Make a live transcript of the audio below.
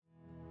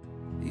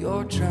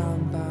You're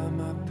drowned by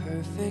my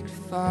perfect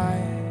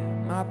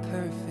fire, my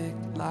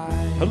perfect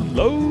life.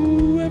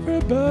 Hello,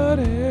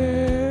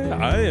 everybody.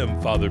 I am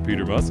Father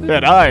Peter Mussett.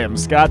 And I am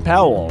Scott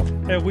Powell.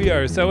 And we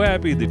are so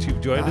happy that you've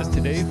joined us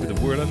today for the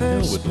Word on the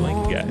Hill with the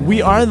Lanky Guy.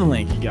 We are the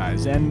Lanky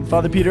Guys. And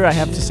Father Peter, I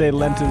have to say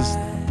Lent is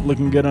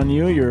looking good on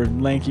you. You're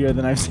lankier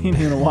than I've seen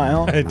you in a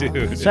while.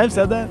 Dude. Should I have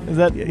said that? Is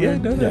that Yeah,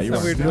 weird? no, that's you're not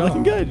right. weird at You're all.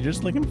 looking good. You're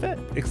just looking fit.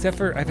 Except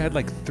for I've had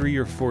like 3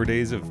 or 4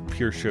 days of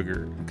pure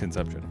sugar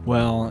consumption.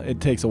 Well,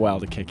 it takes a while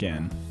to kick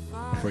in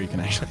before you can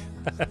actually.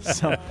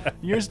 So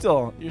you're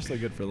still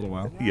good for a little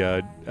while.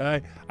 Yeah,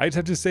 I just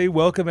have to say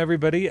welcome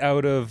everybody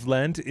out of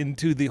Lent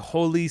into the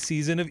holy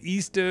season of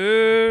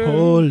Easter.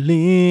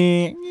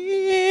 Holy.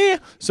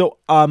 So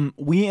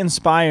we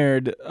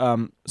inspired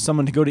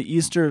someone to go to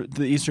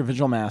the Easter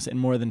Vigil Mass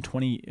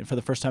for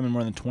the first time in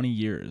more than 20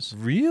 years.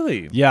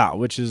 Really? Yeah,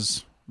 which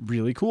is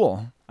really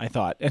cool, I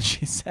thought. And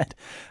she said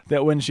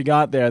that when she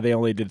got there, they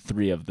only did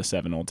 3 of the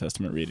 7 Old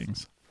Testament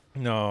readings.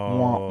 No.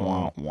 Wah,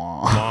 wah,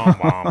 wah. Wah,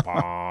 wah,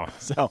 wah.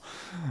 So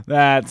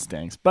that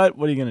stinks. But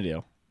what are you going to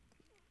do?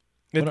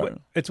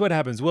 It's what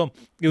happens. Well,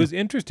 it was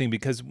interesting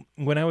because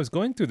when I was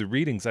going through the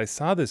readings, I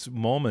saw this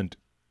moment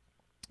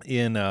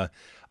in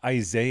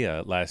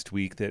Isaiah last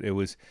week that it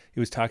was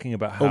talking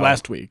about how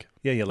last week.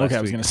 Yeah, last Okay,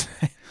 I was week. going to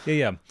say.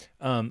 Yeah.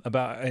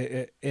 About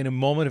in a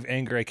moment of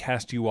anger, I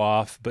cast you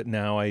off, but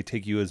now I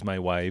take you as my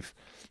wife.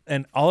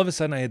 And all of a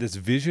sudden, I had this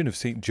vision of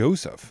Saint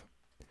Joseph.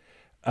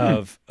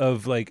 Of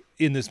like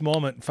in this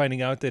moment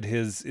finding out that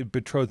his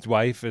betrothed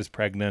wife is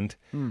pregnant,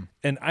 and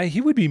he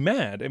would be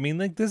mad. I mean,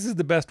 like, this is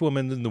the best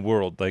woman in the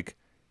world. Like,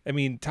 I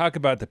mean, talk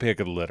about the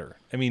pick of the litter.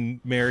 I mean,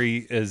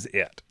 Mary is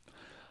it.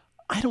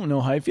 I don't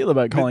know how I feel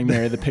about calling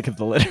Mary the pick of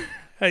the litter.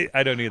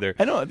 I don't either.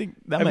 I think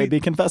that might be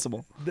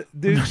confessable.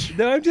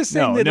 No, I'm just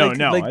saying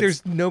No,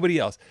 there's nobody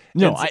else.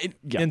 No,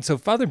 And so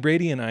Father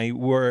Brady and I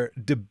were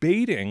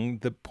debating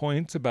the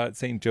points about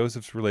St.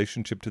 Joseph's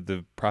relationship to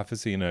the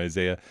prophecy in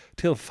Isaiah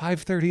till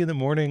 5:30 in the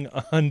morning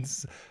on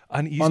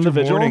Easter On the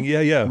vigil? morning.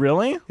 Yeah.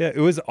 Really? Yeah,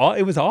 it was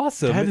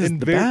awesome. That is and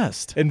the very,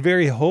 best. and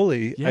very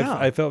holy. Yeah.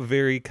 I felt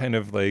very kind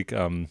of like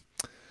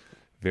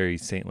very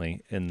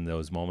saintly in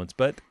those moments.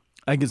 But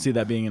I could see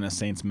that being in a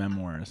saint's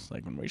memoirs,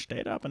 like when we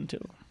stayed up until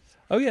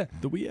oh yeah,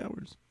 the wee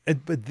hours.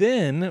 But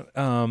then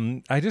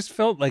I just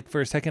felt like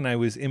for a second I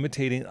was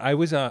imitating. I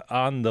was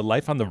on the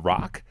Life on the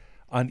Rock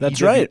on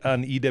That's right.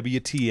 on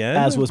EWTN.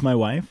 As was my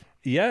wife.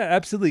 Yeah,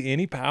 absolutely.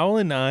 Annie Powell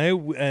and I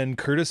and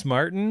Curtis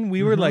Martin,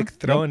 we were like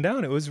throwing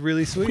down. It was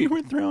really sweet. We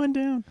were throwing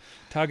down.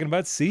 Talking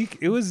about Sikh.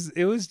 It was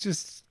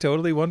just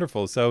totally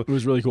wonderful. So It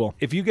was really cool.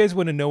 if you guys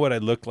want to know what I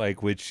look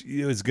like, which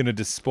is going to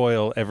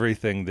despoil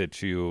everything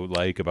that you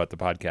like about the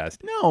podcast.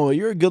 No,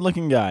 you're a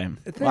good-looking guy.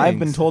 I've been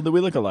Thanks. told that we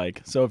look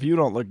alike. So if you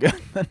don't look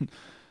good, then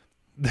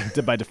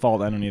by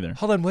default, I don't either.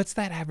 Hold on, what's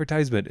that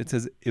advertisement? It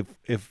says,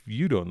 if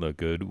you don't look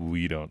good,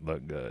 we don't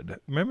look good.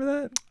 Remember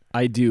that?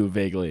 I do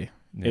vaguely.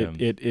 Yeah.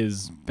 It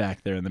is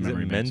back there in the Is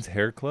memory it Men's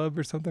Hair Club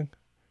or something?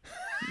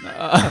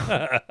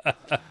 No,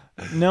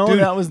 Dude.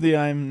 that was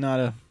I'm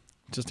not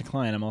just a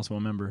client. I'm also a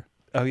member.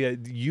 Oh yeah,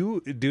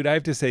 dude, I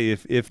have to say,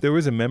 if there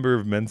was a member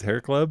of Men's Hair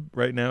Club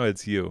right now,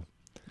 it's you.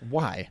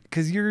 Why?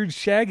 Because you're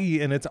shaggy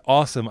and it's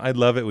awesome. I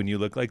love it when you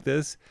look like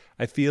this.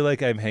 I feel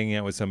like I'm hanging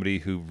out with somebody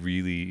who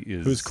really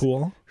is... Who's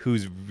cool?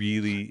 Who's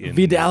really... in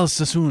Vidal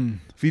Sassoon.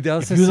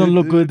 Vidal If you don't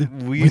look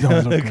good, we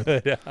don't look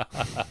look good.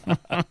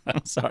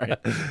 Sorry.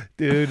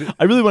 Dude,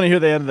 I really want to hear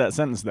the end of that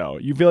sentence, though.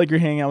 You feel like you're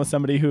hanging out with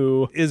somebody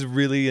who... is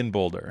really in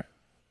Boulder.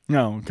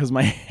 No, because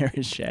my hair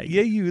is shaggy.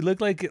 Yeah, you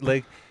look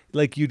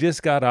like you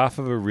just got off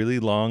of a really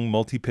long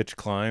multi-pitch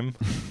climb.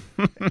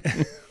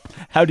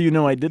 How do you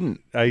know I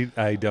didn't?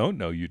 I don't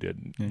know you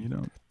didn't. Yeah, you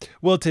don't.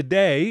 Well,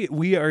 today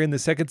we are in the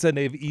second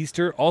Sunday of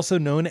Easter, also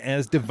known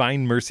as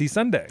Divine Mercy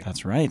Sunday.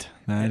 That's right.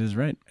 That is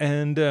right.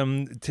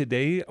 And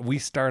today we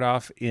start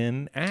off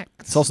in Acts.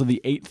 It's also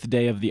the 8th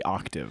day of the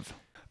octave.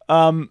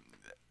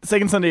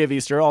 Second Sunday of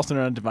Easter, also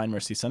known as Divine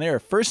Mercy Sunday. Our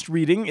first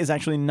reading is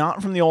actually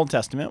not from the Old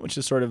Testament, which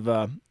is sort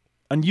of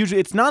unusual.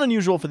 It's not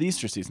unusual for the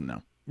Easter season,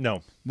 though.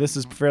 No. This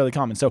is fairly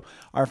common. So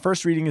our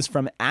first reading is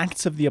from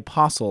Acts of the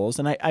Apostles.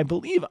 And I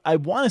believe, I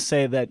want to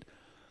say that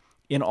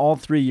in all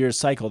 3 years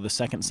cycle, the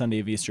second Sunday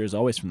of Easter is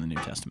always from the New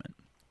Testament.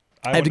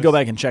 I had to go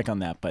back and check on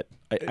that, but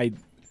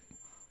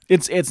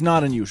it's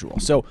not unusual.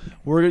 So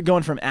we're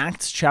going from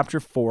Acts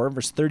chapter 4,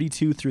 verse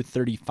 32 through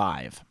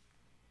 35.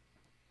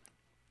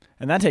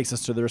 And that takes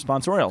us to the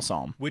responsorial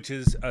psalm. Which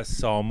is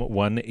Psalm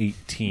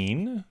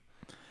 118,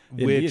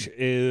 which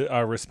is,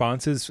 our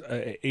response is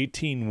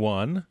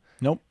 18:1.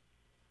 Nope.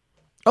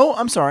 Oh,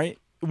 I'm sorry.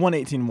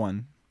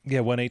 118.1. Yeah,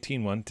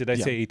 118:1. Did I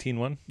say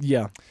 18:1?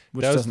 Yeah,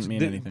 which doesn't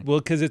mean anything. Well,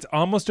 because it's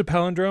almost a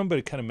palindrome, but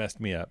it kind of messed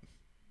me up.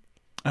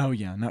 Oh,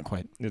 yeah, not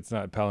quite. It's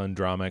not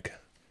palindromic.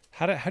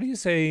 How do you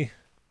say...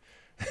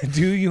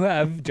 Do you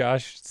have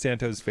Josh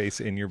Santos' face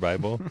in your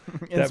Bible?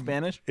 In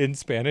Spanish? In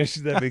Spanish.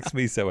 That makes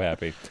me so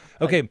happy.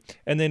 Okay,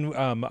 and then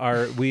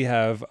we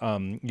have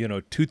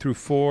 2 through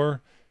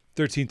 4,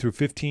 13 through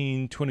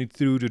 15,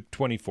 22 to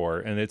 24,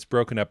 and it's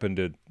broken up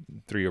into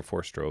 3 or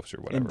 4 strophes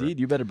or whatever. Indeed,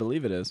 you better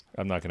believe it is.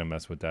 I'm not going to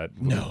mess with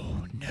that.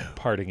 No.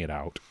 Parting it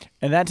out.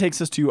 And that takes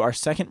us to our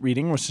second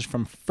reading, which is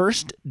from 1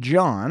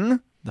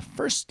 John, the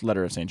first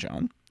letter of St.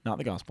 John, not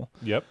the gospel.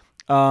 Yep.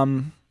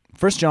 1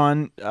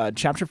 John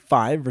chapter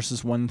 5,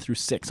 verses 1 through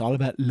 6, all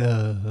about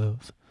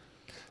love.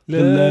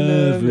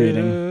 Love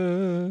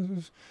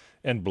reading.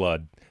 And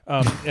blood.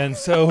 And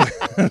so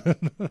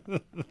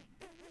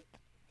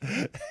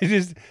I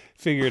just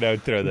figured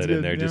I'd throw that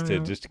in there just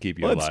to keep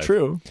you alive. That's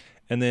true.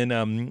 And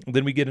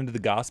then we get into the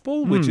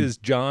gospel, which is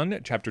John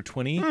chapter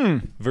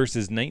 20,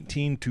 verses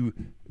 19 to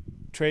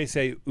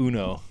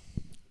 31.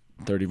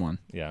 31.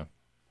 Yeah.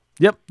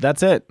 Yep,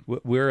 that's it.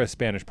 We're a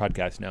Spanish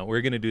podcast now.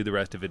 We're going to do the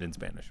rest of it in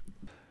Spanish.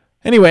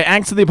 Anyway,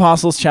 Acts of the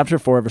Apostles, chapter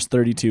 4, verse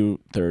 32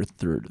 through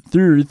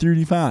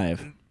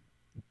 35.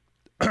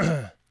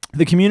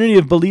 The community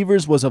of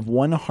believers was of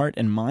one heart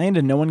and mind,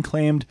 and no one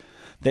claimed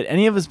that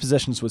any of his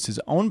possessions was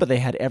his own, but they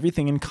had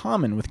everything in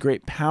common. With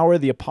great power,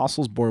 the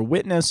apostles bore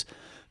witness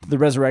to the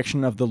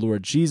resurrection of the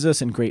Lord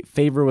Jesus, and great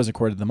favor was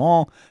accorded them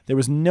all. There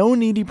was no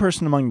needy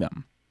person among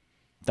them.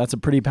 That's a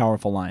pretty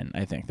powerful line,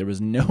 I think. There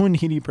was no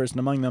needy person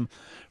among them.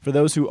 For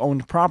those who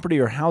owned property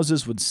or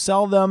houses would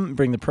sell them,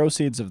 bring the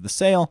proceeds of the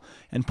sale,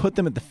 and put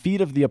them at the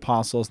feet of the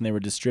apostles, and they were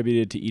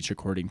distributed to each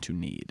according to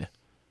need.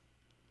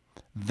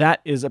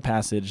 That is a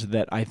passage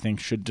that I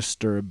think should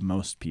disturb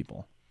most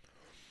people.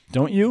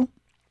 Don't you?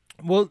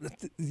 Well,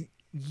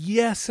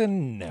 yes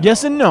and no.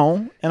 Yes and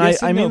no. And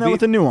Yes I and mean no. that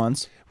with a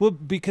nuance. Well,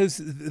 because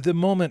the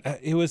moment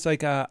it was like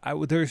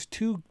there's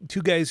two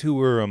guys who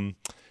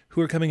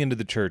were coming into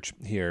the church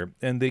here,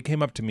 and they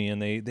came up to me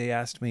and they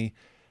asked me,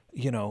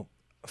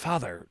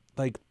 Father,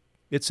 like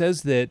it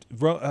says that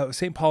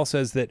St. Paul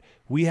says that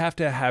we have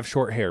to have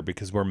short hair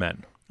because we're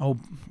men. Oh,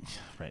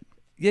 right.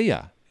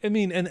 Yeah. I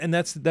mean, and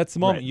that's the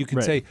moment Right, you can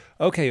right. say,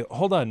 okay,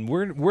 hold on,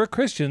 we're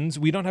Christians,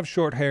 we don't have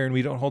short hair, and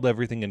we don't hold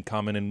everything in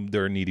common, and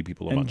there are needy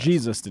people among And us.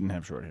 Jesus didn't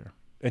have short hair,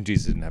 And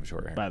Jesus didn't have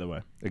short hair. by the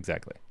way.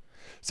 Exactly.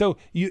 So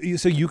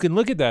you can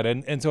look at that,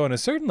 and so on a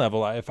certain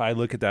level, if I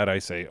look at that, I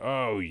say,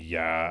 oh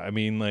yeah, I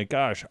mean, like,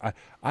 gosh,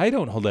 I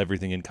don't hold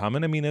everything in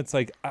common. I mean, it's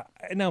like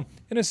now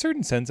in a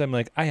certain sense, I'm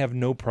like, I have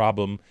no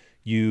problem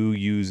you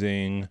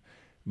using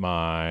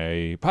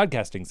my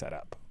podcasting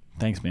setup.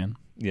 Thanks, man.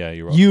 Yeah,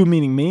 you're welcome. You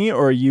meaning me,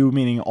 or you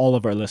meaning all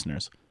of our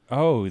listeners?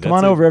 Oh, Come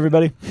on over,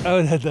 everybody.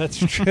 Oh, that's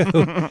true.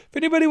 If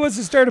anybody wants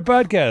to start a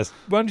podcast,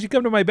 why don't you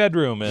come to my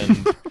bedroom?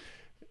 And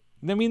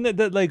I mean,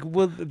 that's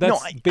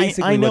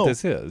basically I know what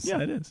this is. Yeah,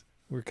 it is.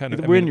 We're kind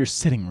of We're in your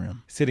sitting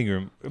room, sitting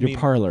room. your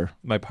parlor.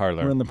 My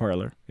parlor. We're in the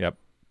parlor. Yep.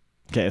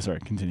 Okay, sorry.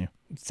 Continue.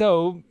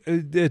 So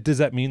does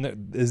that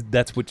mean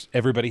that's what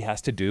everybody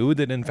has to do?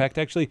 That in fact,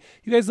 actually,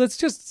 you guys, let's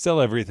just sell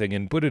everything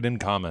and put it in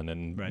common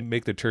and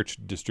make the church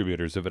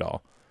distributors of it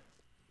all.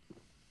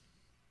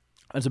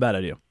 That's a bad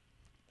idea.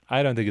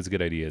 I don't think it's a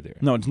good idea either.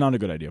 No, it's not a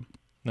good idea.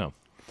 No.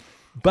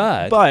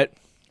 But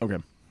okay,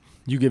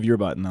 you give your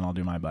butt and then I'll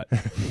do my butt.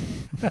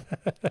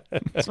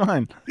 It's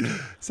fine.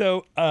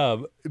 so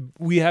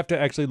we have to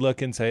actually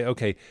look and say,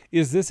 okay,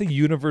 is this a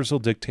universal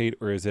dictate,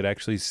 or is it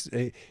actually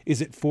is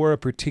it for a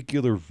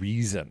particular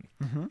reason?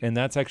 Mm-hmm. And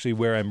that's actually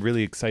where I'm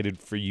really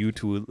excited for you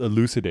to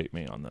elucidate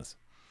me on this.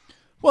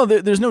 Well,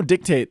 there's no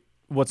dictate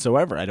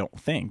whatsoever, I don't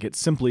think. It's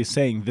simply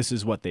saying this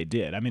is what they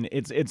did. I mean,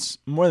 it's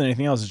more than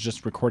anything else, it's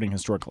just recording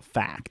historical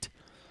fact.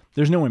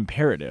 There's no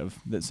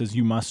imperative that says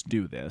you must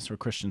do this or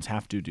Christians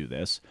have to do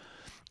this.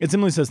 It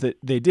simply says that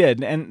they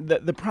did. And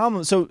the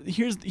problem, so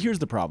here's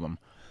the problem.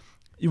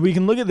 We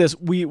can look at this,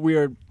 we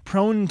are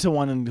prone to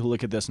wanting to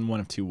look at this in one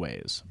of two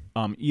ways.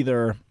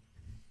 Either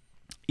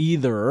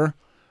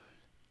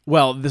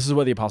well, this is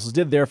what the apostles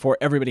did, therefore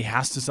everybody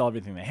has to sell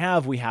everything they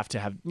have. We have to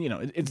have,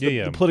 it's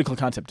the political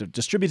concept of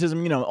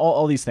distributism,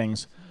 all these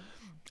things.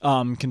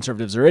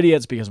 Conservatives are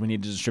idiots because we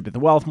need to distribute the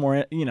wealth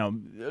more,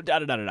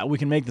 We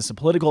can make this a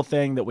political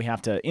thing that we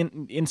have to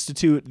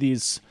institute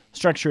these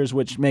structures,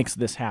 which makes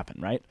this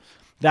happen, right?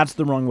 That's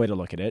the wrong way to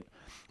look at it.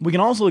 We can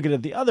also look at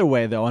it the other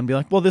way, though, and be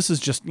like, well, this is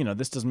just,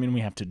 this doesn't mean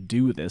we have to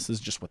do this. This is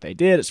just what they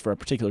did. It's for a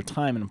particular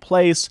time and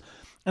place.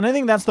 And I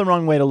think that's the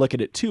wrong way to look at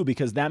it, too,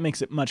 because that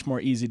makes it much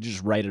more easy to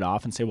just write it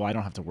off and say, well, I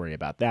don't have to worry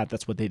about that.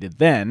 That's what they did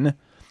then.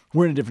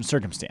 We're in a different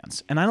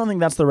circumstance. And I don't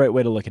think that's the right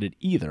way to look at it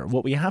either.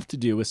 What we have to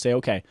do is say,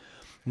 okay,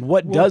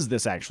 what does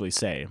this actually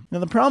say? Now,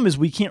 the problem is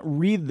we can't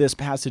read this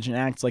passage in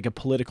Acts like a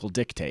political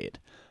dictate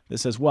that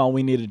says, well,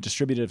 we need a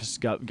distributive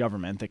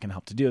government that can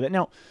help to do that.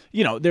 Now,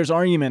 there's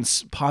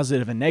arguments,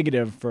 positive and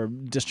negative, for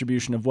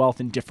distribution of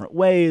wealth in different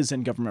ways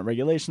and government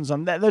regulations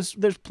on that.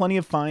 There's plenty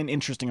of fine,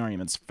 interesting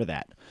arguments for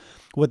that.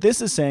 What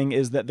this is saying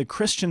is that the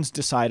Christians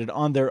decided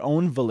on their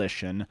own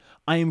volition,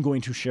 I am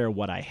going to share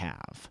what I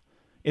have.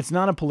 It's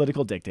not a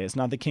political dictate. It's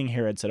not that King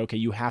Herod said, okay,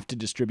 you have to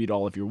distribute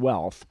all of your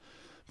wealth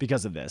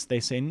because of this. They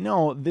say,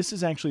 no, this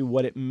is actually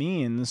what it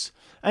means.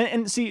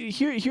 And see,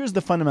 here's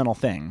the fundamental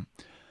thing.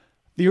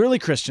 The early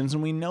Christians,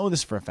 and we know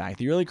this for a fact,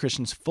 the early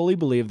Christians fully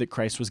believed that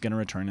Christ was going to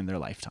return in their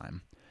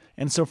lifetime.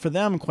 And so for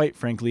them, quite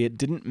frankly, it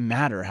didn't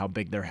matter how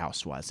big their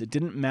house was. It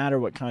didn't matter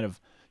what kind of,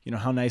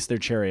 how nice their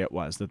chariot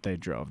was that they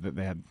drove, that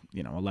they had,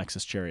 a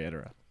Lexus chariot or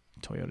a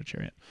Toyota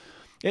chariot.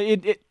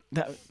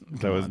 That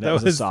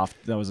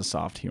was a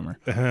soft humor.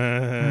 They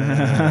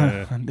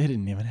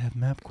didn't even have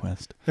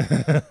MapQuest.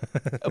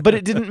 But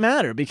it didn't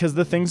matter because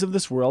the things of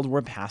this world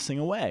were passing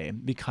away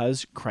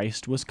because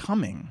Christ was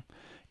coming.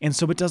 And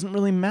so it doesn't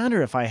really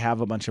matter if I have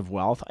a bunch of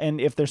wealth.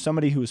 And if there's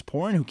somebody who is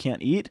poor and who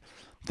can't eat,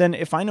 then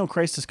if I know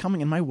Christ is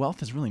coming and my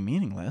wealth is really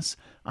meaningless,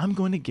 I'm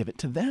going to give it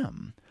to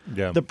them.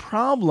 Yeah. The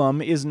problem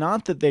is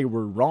not that they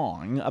were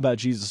wrong about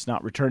Jesus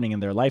not returning in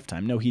their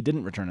lifetime. No, he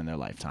didn't return in their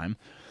lifetime.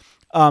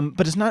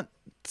 But it's not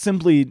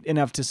simply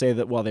enough to say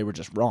that, well, they were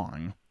just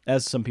wrong,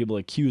 as some people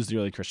accuse the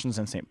early Christians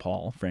and St.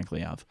 Paul,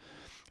 frankly, of.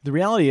 The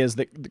reality is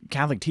that the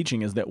Catholic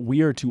teaching is that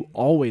we are to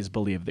always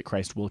believe that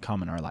Christ will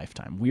come in our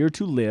lifetime. We are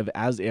to live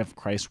as if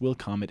Christ will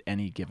come at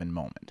any given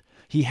moment.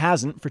 He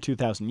hasn't for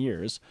 2,000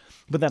 years,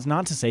 but that's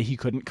not to say he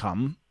couldn't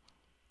come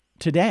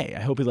today.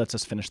 I hope he lets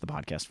us finish the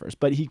podcast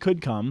first, but he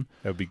could come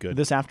That would be good.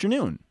 this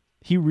afternoon.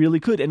 He really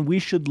could, and we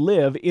should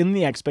live in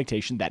the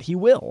expectation that he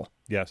will.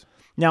 Yes.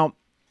 Now,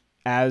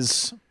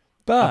 as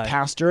a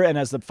pastor and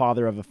as the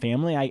father of a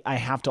family, I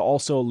have to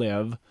also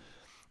live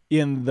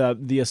in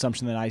the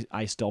assumption that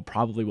I still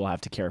probably will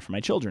have to care for my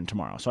children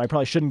tomorrow. So I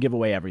probably shouldn't give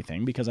away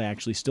everything because I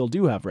actually still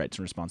do have rights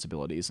and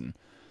responsibilities. And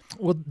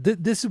Well,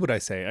 this is what I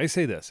say. I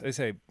say this.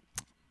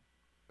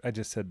 I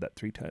just said that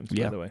 3 times,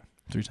 by the way.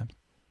 3 times.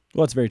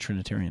 Well, it's very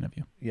Trinitarian of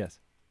you. Yes.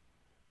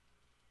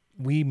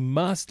 We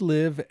must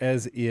live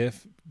as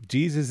if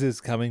Jesus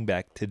is coming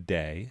back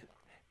today,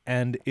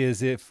 and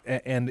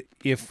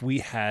if we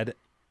had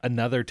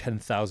another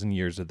 10,000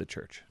 years of the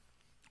church.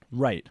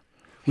 Right.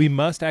 We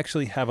must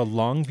actually have a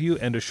long view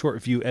and a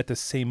short view at the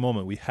same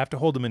moment. We have to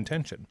hold them in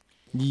tension.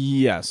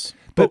 Yes.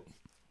 But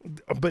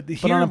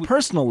But on a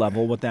personal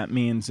level, what that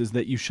means is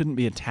that you shouldn't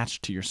be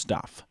attached to your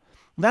stuff.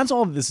 That's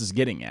all this is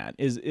getting at.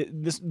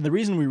 The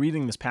reason we're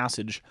reading this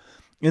passage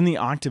in the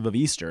octave of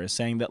Easter is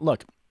saying that,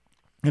 look,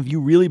 if you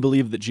really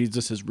believe that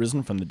Jesus has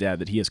risen from the dead,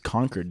 that he has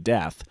conquered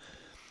death,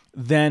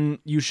 then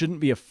you shouldn't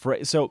be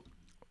afraid. So,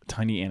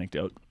 tiny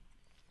anecdote.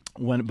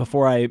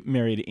 Before I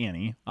married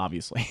Annie,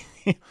 obviously,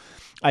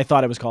 I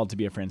thought I was called to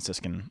be a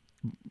Franciscan,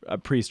 a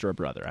priest or a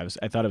brother.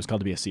 I thought I was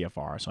called to be a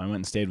CFR. So I went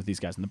and stayed with these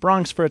guys in the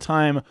Bronx for a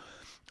time.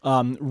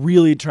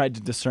 Really tried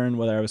to discern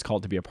whether I was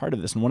called to be a part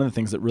of this. And one of the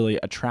things that really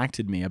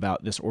attracted me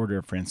about this order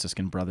of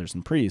Franciscan brothers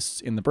and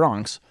priests in the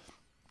Bronx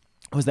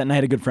was that I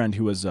had a good friend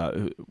who is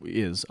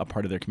a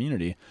part of their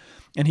community.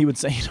 And he would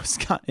say,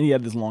 Scott, and he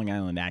had this Long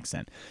Island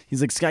accent.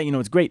 He's like, Scott,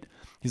 it's great.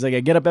 He's like,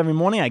 I get up every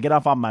morning, I get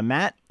off my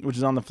mat, which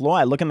is on the floor.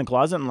 I look in the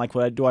closet and like,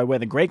 do I wear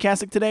the gray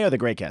cassock today or the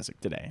gray cassock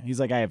today? He's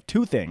like, I have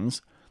 2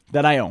 things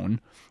that I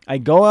own. I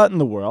go out in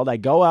the world, I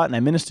go out and I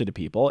minister to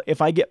people.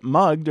 If I get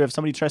mugged or if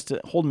somebody tries to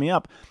hold me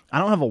up, I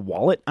don't have a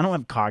wallet, I don't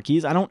have car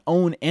keys, I don't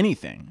own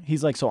anything.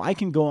 He's like, so I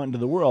can go out into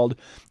the world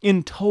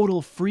in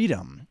total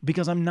freedom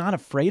because I'm not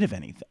afraid of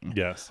anything.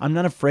 Yes. I'm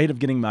not afraid of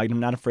getting mugged.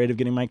 I'm not afraid of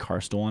getting my car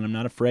stolen. I'm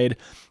not afraid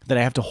that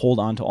I have to hold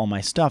on to all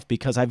my stuff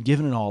because I've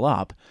given it all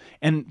up.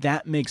 And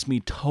that makes me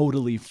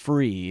totally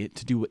free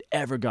to do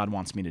whatever God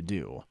wants me to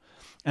do.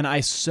 And I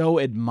so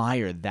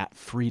admired that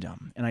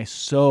freedom. And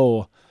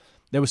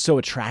that was so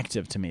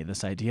attractive to me,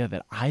 this idea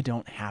that I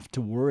don't have to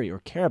worry or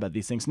care about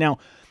these things. Now,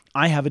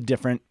 I have a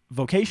different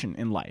vocation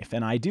in life,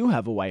 and I do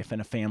have a wife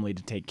and a family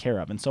to take care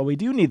of. And so we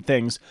do need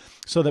things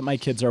so that my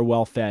kids are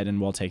well fed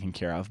and well taken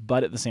care of.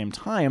 But at the same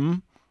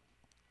time,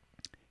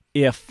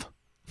 if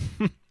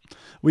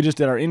we just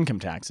did our income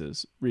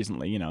taxes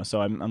recently,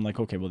 so I'm like,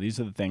 okay, well, these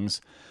are the things,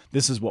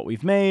 this is what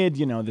we've made,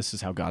 this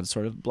is how God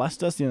sort of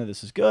blessed us,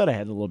 this is good. I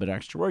had a little bit of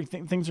extra work.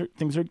 Things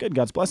are good.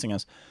 God's blessing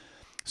us.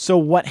 So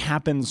what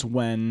happens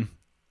when,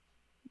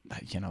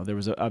 there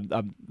was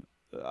a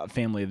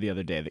family the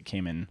other day that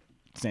came in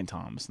St.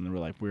 Thomas, and they were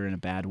like, we're in a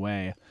bad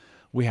way.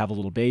 We have a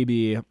little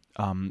baby.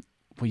 Will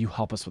you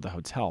help us with a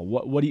hotel?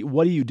 What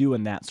do you do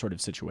in that sort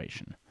of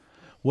situation?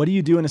 What do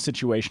you do in a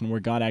situation where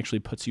God actually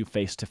puts you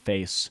face to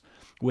face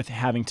with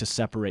having to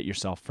separate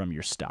yourself from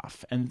your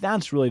stuff? And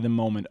that's really the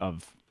moment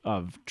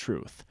of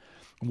truth.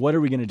 What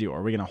are we going to do?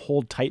 Are we going to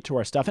hold tight to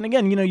our stuff? And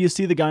again, you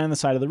see the guy on the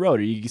side of the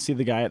road, or you see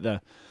the guy at the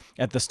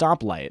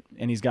stoplight,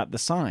 and he's got the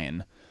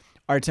sign.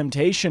 Our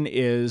temptation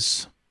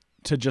is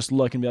to just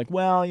look and be like,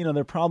 well,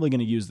 they're probably going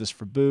to use this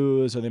for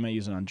booze, or they might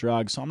use it on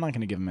drugs, so I'm not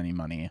going to give them any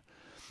money.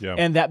 Yeah.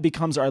 And that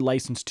becomes our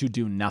license to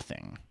do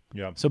nothing.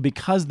 Yeah. So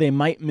because they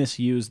might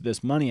misuse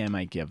this money I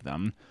might give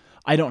them,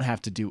 I don't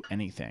have to do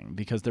anything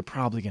because they're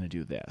probably going to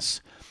do this.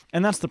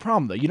 And that's the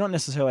problem, though. You don't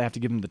necessarily have to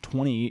give them the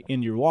 20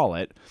 in your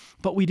wallet,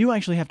 but we do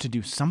actually have to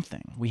do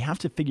something. We have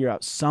to figure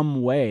out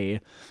some way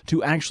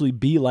to actually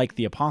be like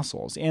the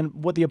apostles. And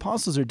what the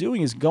apostles are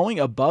doing is going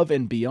above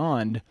and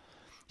beyond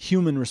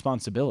human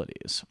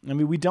responsibilities. I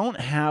mean, we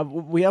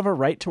have a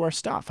right to our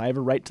stuff. I have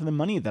a right to the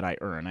money that I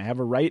earn. I have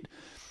a right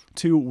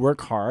to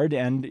work hard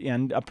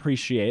and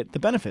appreciate the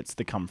benefits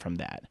that come from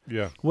that.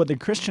 Yeah. What the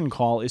Christian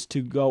call is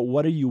to go,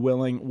 what are you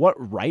willing, what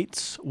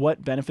rights,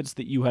 what benefits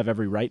that you have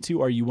every right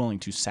to, are you willing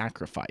to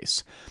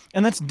sacrifice?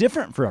 And that's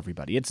different for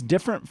everybody. It's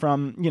different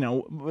from,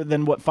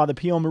 than what Father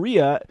Pio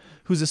Maria,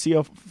 who's a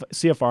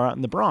CFR out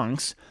in the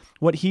Bronx,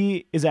 what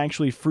he is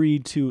actually free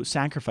to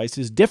sacrifice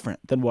is different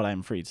than what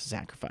I'm free to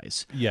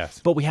sacrifice. Yes.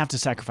 But we have to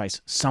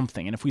sacrifice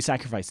something. And if we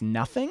sacrifice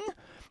nothing,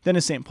 then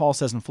as St. Paul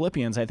says in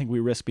Philippians, I think we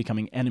risk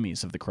becoming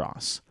enemies of the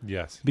cross.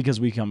 Yes. Because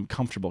we become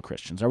comfortable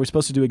Christians. Are we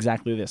supposed to do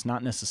exactly this?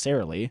 Not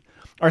necessarily.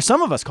 Are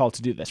some of us called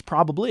to do this?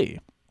 Probably.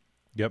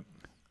 Yep.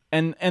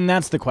 And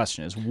that's the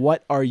question is,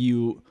 what are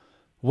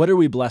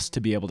we blessed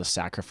to be able to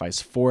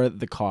sacrifice for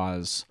the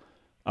cause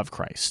of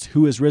Christ,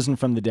 who is risen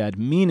from the dead,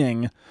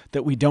 meaning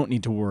that we don't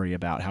need to worry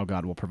about how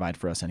God will provide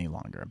for us any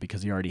longer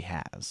because he already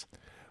has.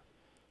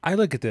 I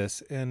look at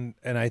this and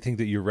I think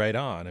that you're right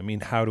on. I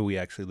mean, how do we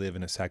actually live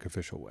in a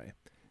sacrificial way?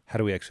 How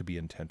do we actually be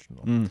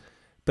intentional?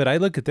 But I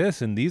look at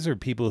this, and these are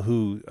people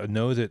who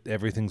know that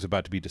everything's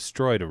about to be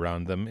destroyed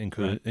around them,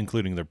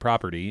 including their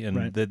property,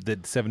 and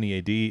that 70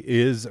 AD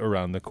is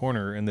around the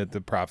corner, and that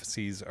the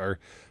prophecies are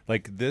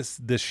like this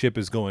ship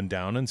is going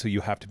down, and so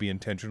you have to be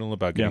intentional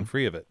about getting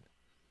free of it.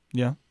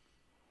 Yeah.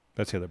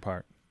 That's the other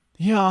part.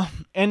 Yeah,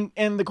 and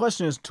the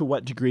question is, to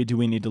what degree do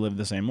we need to live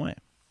the same way?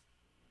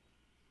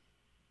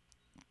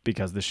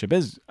 Because the ship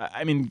is,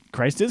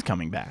 Christ is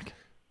coming back.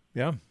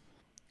 Yeah.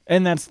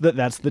 And that's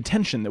the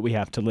tension that we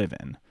have to live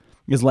in.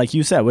 Because like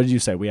you said, what did you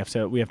say? We have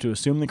to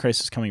assume that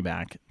Christ is coming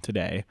back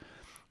today,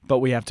 but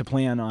we have to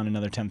plan on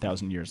another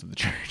 10,000 years of the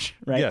church,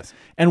 right? Yes.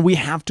 And we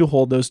have to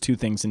hold those two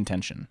things in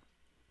tension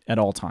at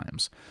all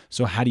times.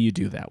 So how do you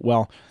do that?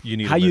 Well, you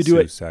need how a you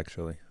masseuse, do it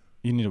actually.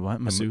 You need a what?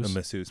 Masseuse? A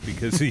masseuse,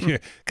 because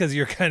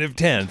you're kind of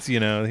tense,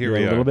 Here you're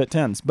we a are. little bit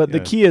tense. But the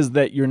key is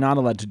that you're not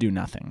allowed to do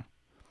nothing.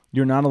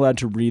 You're not allowed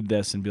to read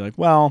this and be like,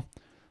 well,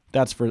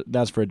 that's for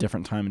a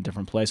different time and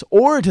different place.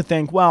 Or to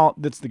think, well,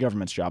 that's the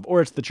government's job,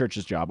 or it's the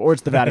church's job, or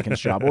it's the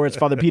Vatican's job, or it's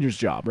Father Peter's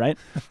job, right?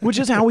 Which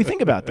is how we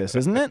think about this,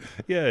 isn't it?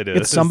 Yeah, it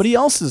is. It's somebody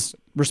else's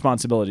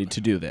responsibility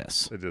to do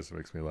this. It just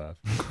makes me laugh.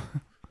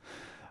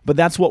 But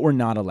that's what we're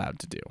not allowed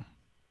to do.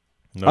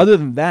 Nope. Other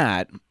than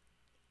that,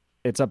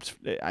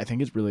 I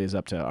think it really is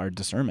up to our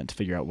discernment to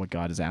figure out what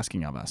God is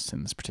asking of us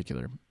in this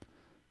particular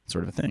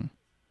sort of a thing.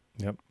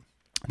 Yep.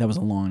 That was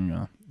a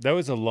long... That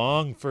was a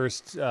long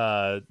first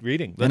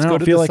reading. And I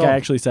don't feel like I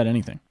actually said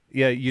anything.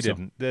 Yeah, you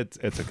didn't.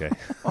 It's okay.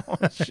 Oh,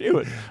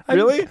 shoot.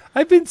 Really?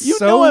 I've been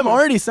I'm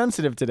already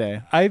sensitive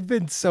today. I've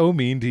been so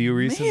mean to you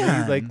recently.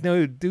 Man. Like,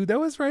 no, dude, that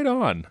was right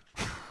on.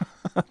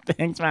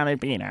 Thanks, Father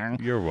Peter.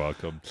 You're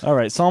welcome. All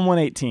right, Psalm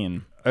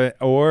 118.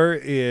 Or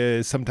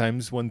is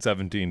sometimes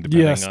 117,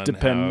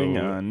 depending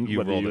on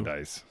you roll the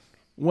dice.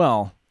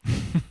 Well,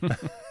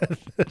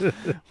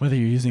 whether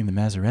you're using the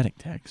Masoretic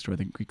text or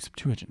the Greek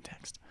Septuagint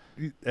text.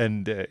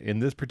 And in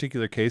this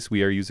particular case,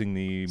 we are using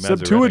the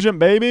Masoretic. Septuagint,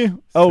 baby.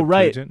 Oh,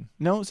 right. Septuagint?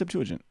 No,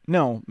 Septuagint.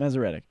 No,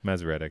 Masoretic.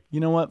 Masoretic.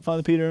 You know what,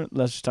 Father Peter?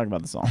 Let's just talk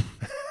about the psalm.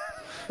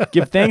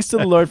 Give thanks to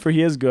the Lord, for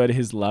he is good.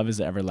 His love is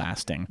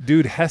everlasting.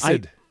 Dude,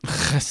 Hesed.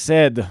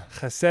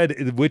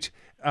 Chesed. Which,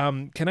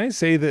 can I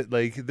say that,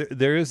 like,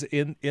 there is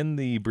in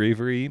the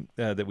breviary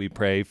that we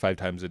pray 5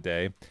 times a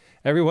day,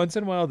 every once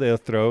in a while they'll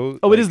throw...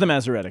 Oh, it is the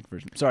Masoretic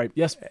version. Sorry,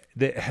 yes.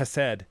 The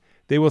Hesed.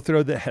 They will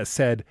throw the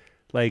Hesed,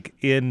 like,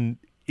 in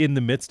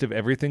the midst of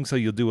everything, so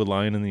you'll do a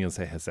line and then you'll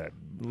say Hesed.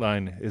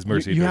 Line is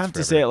mercy. You have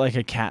to say it like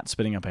a cat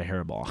spitting up a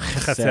hairball.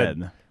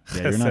 Chesed.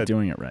 Yeah, you're not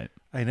doing it right.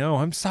 I know.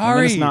 I'm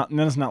sorry. Then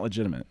it's not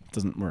legitimate. It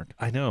doesn't work.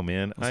 I know,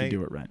 man. Unless you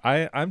do it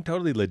right. I'm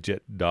totally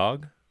legit,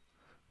 dog.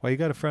 Why you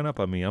got to front up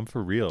on me? I'm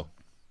for real.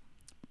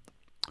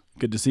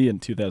 Good to see you in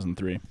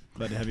 2003.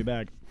 Glad to have you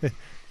back.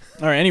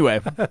 All right, anyway.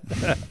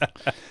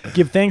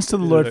 Give thanks to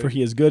the Lord, for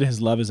he is good.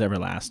 His love is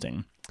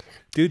everlasting.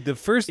 Dude, the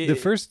first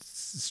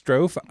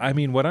strophe, I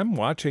mean, what I'm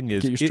watching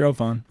is... Get your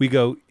strophe on. We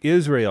go,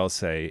 Israel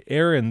say,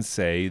 Aaron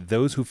say,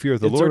 those who fear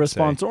the Lord say. It's a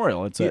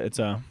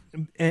responsorial.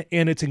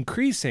 And it's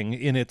increasing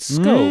in its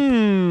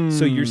scope.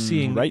 So you're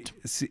seeing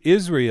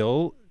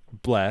Israel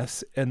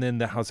bless, and then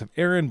the house of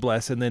Aaron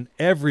bless, and then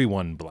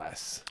everyone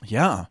bless.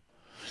 Yeah.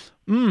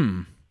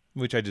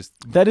 Which I just...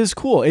 That is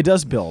cool. It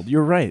does build.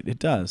 You're right. It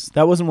does.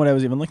 That wasn't what I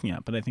was even looking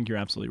at, but I think you're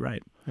absolutely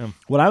right. Yeah.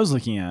 What I was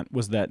looking at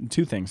was that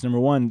 2 things. Number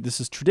one, this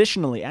is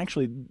traditionally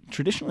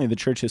the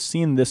church has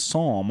seen this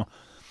psalm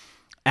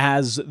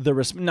as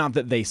not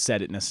that they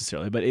said it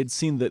necessarily, but it's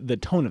seen the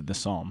tone of the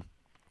psalm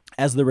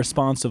as the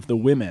response of the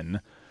women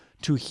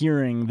to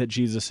hearing that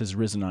Jesus has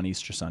risen on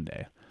Easter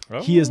Sunday.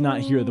 Oh. He is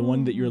not here. The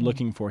one that you're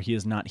looking for, he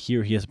is not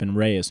here. He has been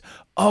raised.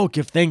 Oh,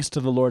 give thanks to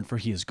the Lord, for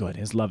he is good.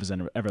 His love is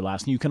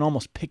everlasting. You can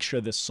almost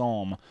picture this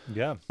psalm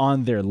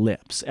on their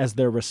lips as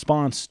their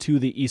response to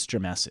the Easter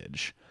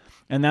message.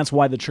 And that's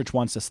why the church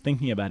wants us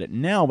thinking about it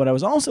now. But I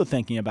was also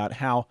thinking about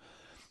how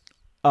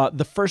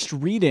the first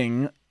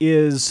reading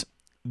is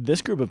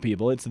this group of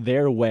people, it's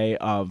their way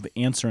of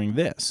answering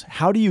this.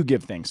 How do you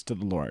give thanks to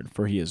the Lord?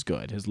 For he is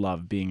good, his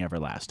love being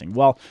everlasting.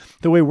 Well,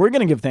 the way we're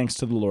going to give thanks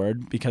to the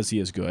Lord, because he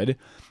is good,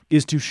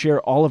 is to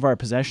share all of our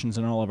possessions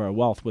and all of our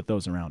wealth with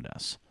those around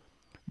us.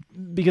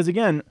 Because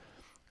again,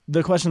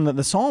 the question that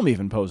the psalm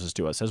even poses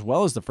to us, as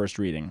well as the first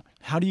reading,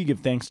 how do you give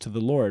thanks to the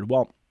Lord?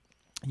 Well,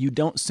 you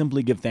don't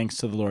simply give thanks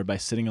to the Lord by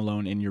sitting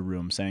alone in your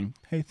room saying,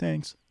 hey,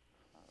 thanks.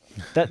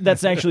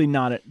 That's actually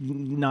not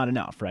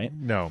enough, right?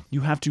 No.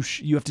 You have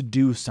to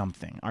do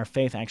something. Our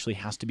faith actually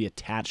has to be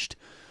attached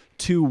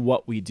to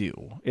what we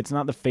do. It's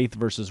not the faith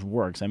versus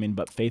works.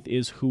 But faith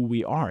is who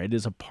we are. It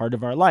is a part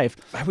of our life.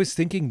 I was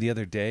thinking the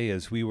other day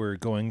as we were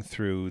going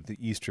through the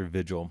Easter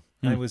Vigil,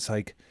 I was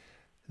like,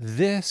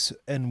 this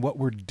and what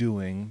we're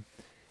doing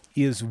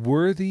is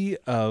worthy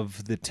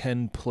of the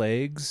 10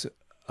 plagues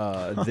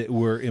that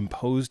were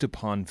imposed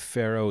upon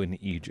Pharaoh in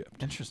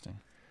Egypt. Interesting.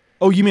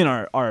 Oh, you mean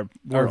our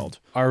world?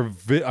 Our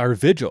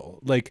vigil,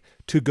 like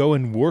to go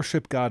and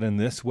worship God in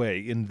this way,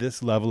 in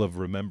this level of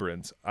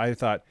remembrance. I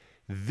thought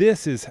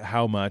this is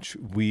how much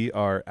we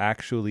are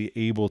actually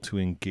able to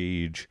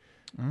engage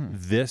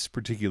this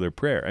particular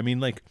prayer.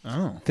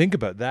 Think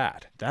about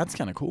that. That's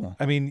kind of cool.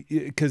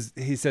 Because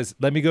he says,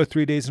 let me go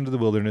 3 days into the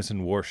wilderness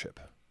and worship.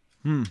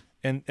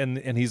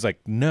 And he's like,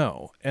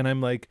 no. And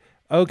I'm like,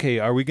 okay,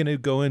 are we going to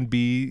go and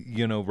be,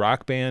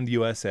 Rock Band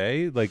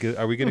USA? Like,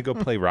 are we going to go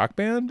play Rock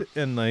Band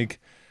and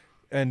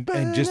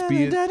just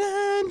be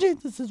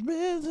Jesus is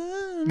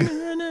risen.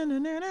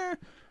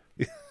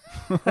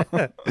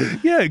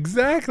 Yeah,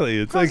 exactly.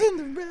 It's like in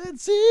the Red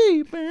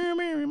Sea.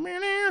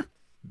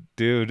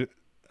 Dude,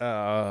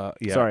 yeah.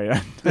 Sorry,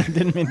 I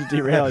didn't mean to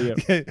derail you.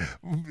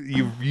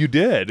 You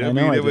did. I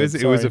know it was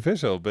Sorry.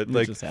 official, but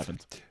it just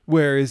happened.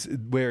 Whereas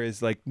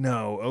like,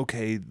 no,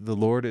 okay, the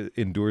Lord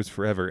endures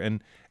forever.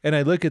 And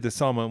I look at the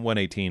Psalm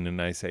 118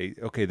 and I say,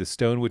 okay, the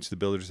stone which the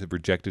builders have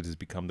rejected has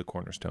become the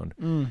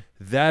cornerstone.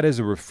 That is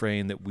a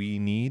refrain that we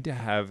need to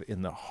have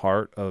in the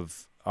heart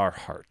of our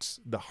hearts,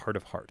 the heart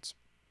of hearts.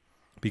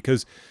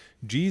 Because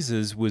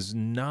Jesus was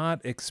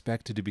not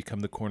expected to become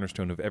the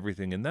cornerstone of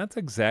everything, and that's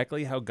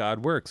exactly how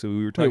God works. So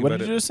we were talking what about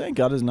did you just say?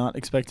 God is not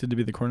expected to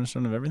be the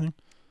cornerstone of everything?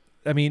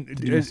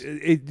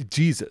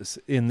 Jesus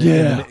in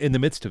the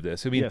midst of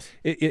this. Yes.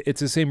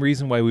 It's the same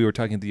reason why we were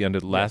talking at the end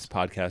of the last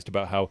podcast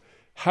about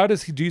how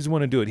does Jesus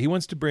want to do it? He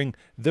wants to bring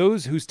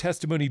those whose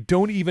testimony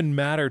don't even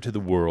matter to the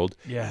world,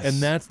 and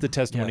that's the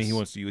testimony he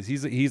wants to use.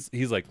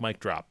 He's like, mic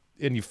drop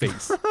in your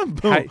face.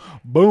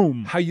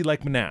 Boom. How you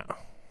like me now?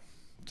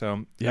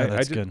 So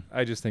that's good.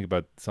 I just think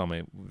about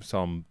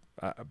Psalm,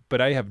 but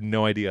I have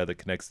no idea how that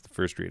connects to the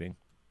first reading.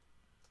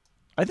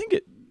 I think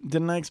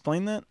didn't I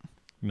explain that?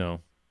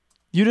 No.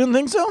 You didn't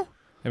think so?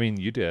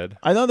 You did.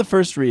 I thought the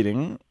first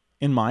reading,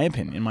 in my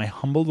opinion, my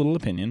humble little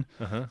opinion,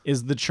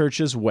 is the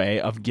church's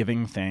way of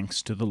giving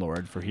thanks to the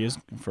Lord for he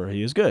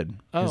is good.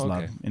 His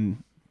love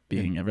in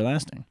being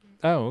everlasting.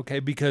 Oh, okay,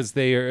 because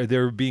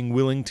they're being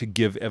willing to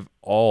give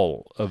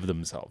all of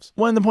themselves.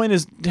 Well, and the point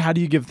is, how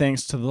do you give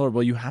thanks to the Lord?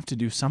 Well, you have to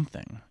do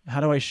something. How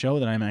do I show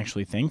that I'm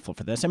actually thankful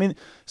for this?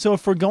 So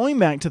if we're going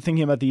back to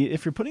thinking about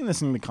if you're putting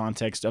this in the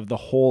context of the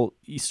whole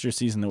Easter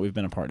season that we've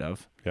been a part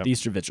of, the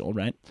Easter Vigil,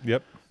 right?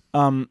 Yep.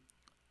 The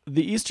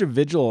Easter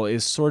Vigil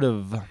is sort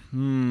of,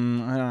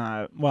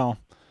 I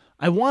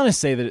want to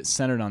say that it's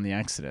centered on the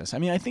Exodus.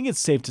 I think it's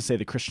safe to say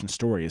the Christian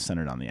story is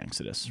centered on the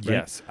Exodus, right?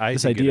 Yes,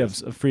 this idea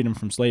of freedom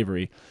from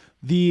slavery.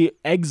 The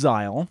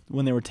exile,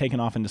 when they were taken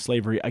off into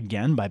slavery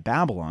again by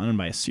Babylon and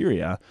by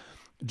Assyria,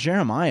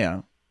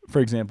 Jeremiah, for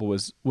example,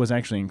 was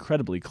actually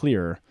incredibly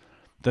clear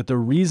that the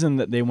reason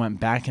that they went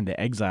back into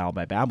exile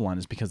by Babylon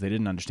is because they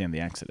didn't understand the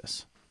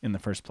Exodus in the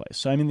first place.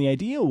 So, the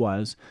idea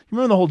was, you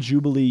remember the whole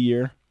Jubilee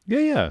year?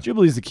 Yeah.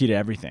 Jubilee is the key to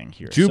everything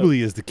here.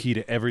 Jubilee is the key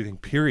to everything,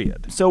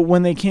 period. So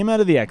when they came out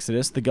of the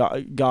Exodus,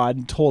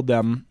 God told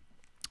them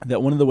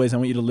that one of the ways I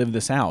want you to live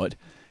this out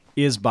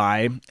is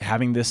by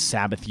having this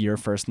Sabbath year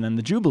first and then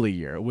the Jubilee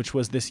year, which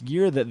was this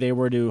year that they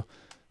were to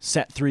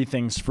set 3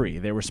 things free.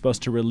 They were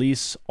supposed to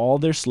release all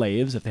their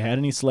slaves, if they had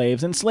any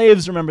slaves. And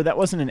slaves, remember, that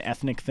wasn't an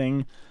ethnic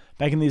thing.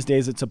 Back in these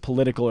days, it's a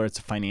political or it's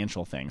a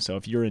financial thing. So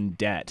if you're in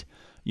debt,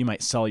 you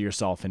might sell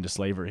yourself into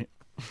slavery.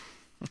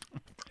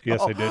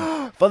 Yes, I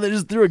did. Father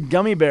just threw a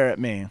gummy bear at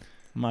me.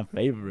 My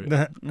favorite.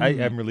 I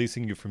am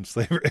releasing you from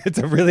slavery. It's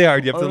really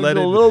hard. You have to let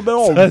it a little bit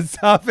old.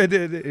 Stop it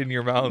in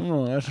your mouth.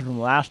 Oh, that's from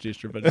last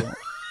Easter Vigil.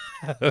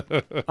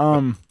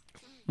 Oh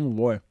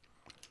boy.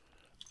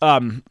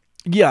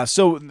 Yeah.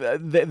 So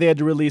they had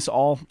to release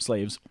all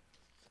slaves,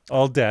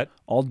 all debt,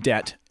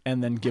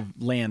 and then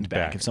give land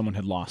back if someone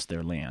had lost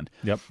their land.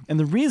 Yep. And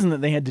the reason that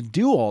they had to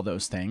do all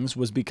those things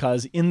was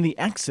because in the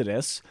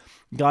Exodus,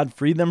 God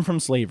freed them from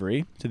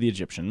slavery to the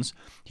Egyptians.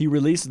 He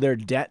released their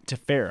debt to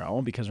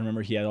Pharaoh because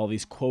remember he had all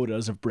these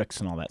quotas of bricks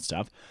and all that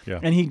stuff.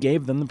 Yeah. And he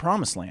gave them the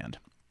promised land.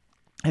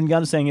 And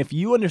God is saying, if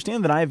you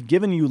understand that I have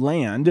given you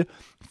land,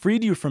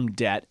 freed you from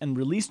debt, and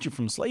released you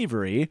from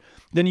slavery,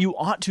 then you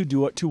ought to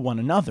do it to one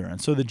another. And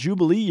so the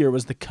Jubilee year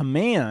was the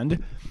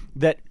command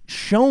that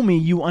show me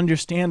you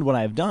understand what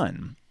I've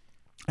done.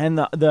 And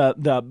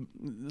the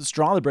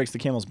straw that breaks the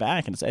camel's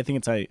back, and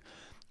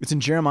it's in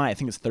Jeremiah, I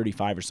think it's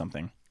 35 or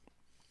something.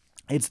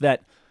 It's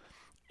that,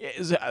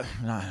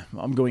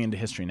 I'm going into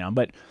history now,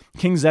 but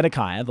King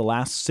Zedekiah, the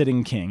last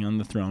sitting king on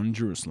the throne in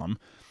Jerusalem,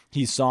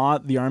 he saw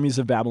the armies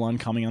of Babylon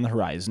coming on the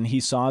horizon. He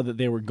saw that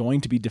they were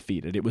going to be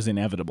defeated. It was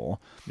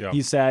inevitable. Yeah.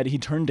 He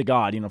turned to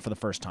God, for the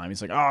first time.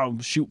 He's like, oh,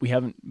 shoot, we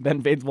haven't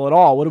been faithful at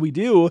all. What do we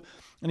do?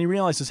 And he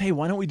realizes, hey,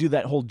 why don't we do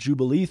that whole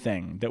Jubilee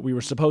thing that we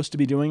were supposed to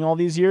be doing all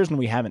these years and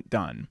we haven't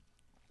done?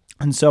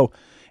 And so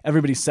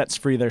everybody sets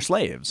free their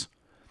slaves.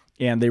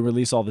 And they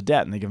release all the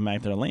debt and they give them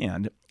back their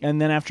land. And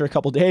then after a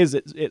couple days,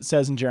 it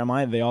says in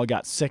Jeremiah, they all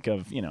got sick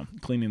of,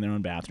 cleaning their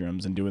own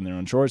bathrooms and doing their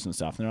own chores and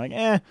stuff. And they're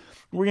like,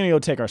 we're going to go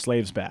take our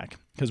slaves back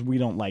because we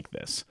don't like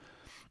this.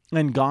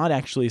 And God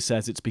actually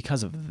says it's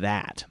because of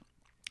that.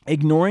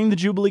 Ignoring the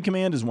Jubilee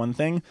command is one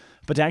thing,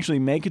 but to actually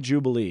make a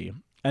Jubilee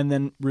and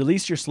then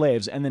release your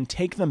slaves and then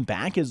take them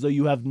back as though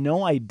you have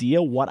no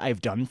idea what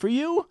I've done for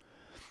you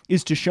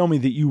is to show me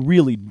that you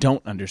really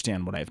don't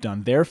understand what I've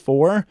done.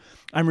 Therefore,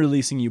 I'm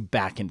releasing you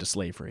back into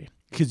slavery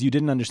because you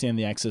didn't understand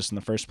the Exodus in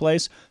the first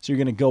place. So you're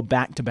going to go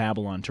back to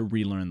Babylon to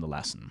relearn the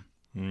lesson.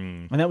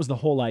 And that was the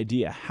whole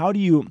idea.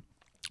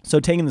 So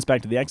taking this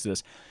back to the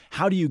Exodus,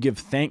 how do you give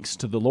thanks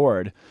to the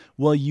Lord?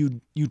 Well,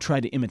 you try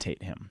to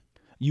imitate him.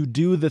 You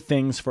do the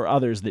things for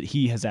others that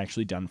he has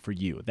actually done for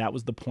you. That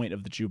was the point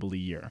of the Jubilee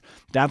year.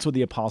 That's what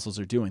the apostles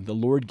are doing. The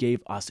Lord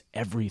gave us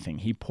everything.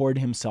 He poured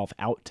himself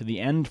out to the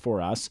end for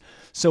us.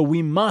 So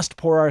we must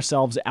pour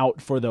ourselves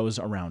out for those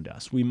around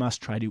us. We must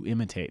try to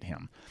imitate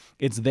him.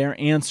 It's their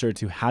answer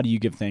to how do you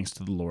give thanks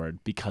to the Lord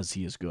because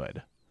he is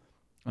good.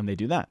 And they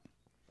do that.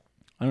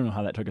 I don't know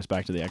how that took us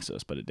back to the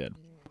Exodus, but it did.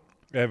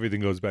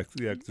 Everything goes back to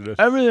the Exodus.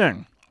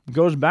 Everything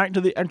goes back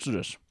to the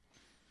Exodus.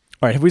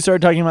 All right, have we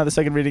started talking about the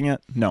second reading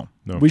yet? No.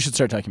 We should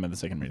start talking about the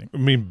second reading. I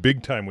mean,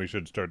 big time we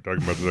should start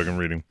talking about the second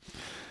reading.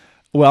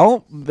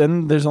 Well,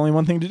 then there's only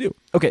one thing to do.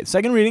 Okay,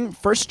 second reading,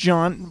 1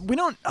 John. We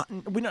don't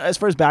as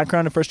far as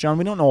background of 1 John,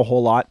 we don't know a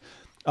whole lot.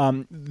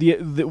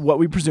 What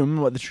we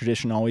presume, what the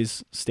tradition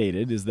always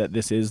stated, is that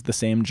this is the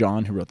same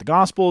John who wrote the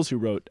Gospels, who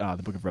wrote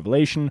the book of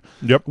Revelation.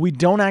 Yep. We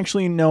don't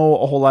actually know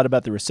a whole lot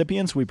about the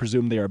recipients. We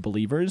presume they are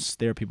believers.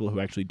 They are people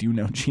who actually do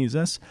know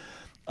Jesus.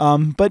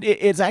 But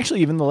it's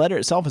actually, even the letter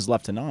itself is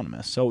left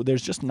anonymous. So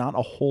there's just not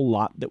a whole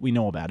lot that we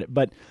know about it.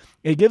 But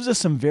it gives us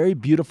some very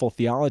beautiful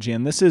theology.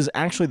 And this is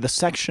actually the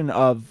section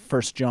of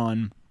 1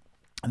 John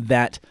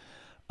that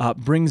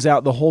brings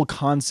out the whole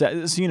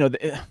concept. So,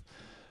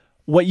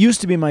 what used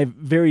to be my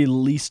very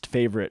least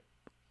favorite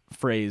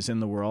phrase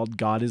in the world,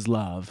 God is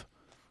love,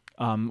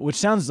 which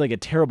sounds like a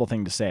terrible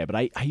thing to say, but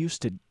I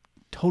used to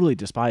totally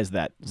despise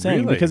that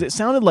saying because it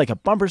sounded like a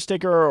bumper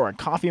sticker or a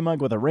coffee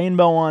mug with a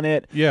rainbow on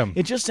it. Yeah.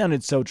 It just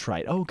sounded so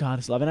trite. Oh, God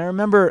is love. And I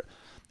remember,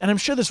 and I'm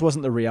sure this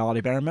wasn't the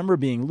reality, but I remember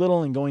being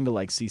little and going to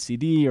like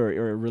CCD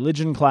or a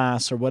religion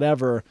class or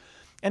whatever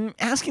and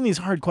asking these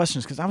hard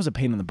questions because I was a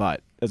pain in the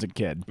butt as a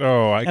kid.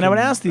 Oh, I would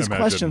ask these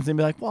questions and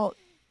be like, well,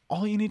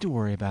 all you need to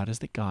worry about is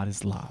that God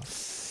is love.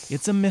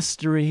 It's a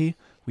mystery.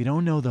 We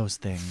don't know those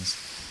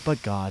things,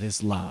 but God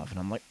is love. And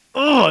I'm like,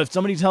 oh, if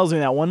somebody tells me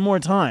that one more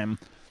time,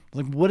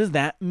 like, what does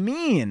that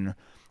mean?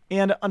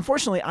 And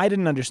unfortunately, I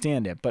didn't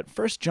understand it. But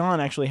 1 John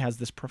actually has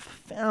this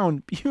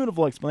profound,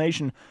 beautiful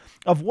explanation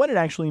of what it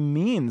actually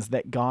means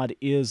that God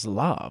is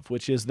love,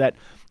 which is that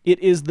it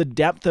is the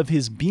depth of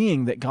his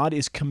being, that God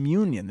is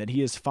communion, that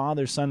he is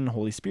Father, Son, and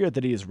Holy Spirit,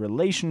 that he is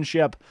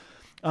relationship,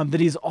 that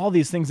he is all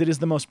these things. It is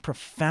the most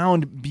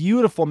profound,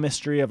 beautiful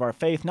mystery of our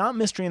faith. Not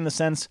mystery in the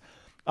sense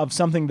of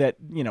something that,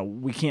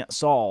 we can't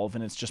solve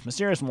and it's just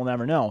mysterious and we'll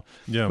never know.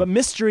 Yeah. But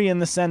mystery in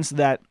the sense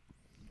that,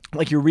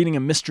 like you're reading a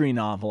mystery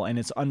novel and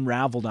it's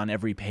unraveled on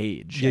every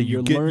page. Yeah,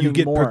 you're learning you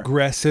get more.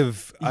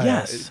 Progressive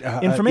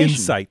information.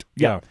 Insight.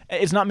 Yeah.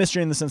 It's not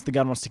mystery in the sense that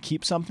God wants to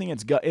keep something.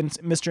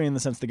 It's mystery in the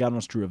sense that God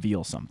wants to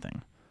reveal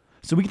something.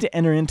 So we get to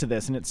enter into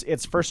this, and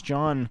it's 1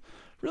 John,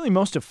 really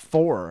most of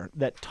 4,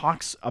 that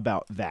talks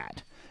about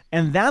that.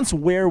 And that's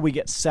where we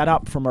get set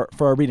up for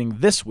our reading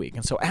this week.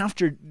 And so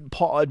after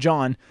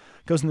John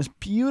goes in this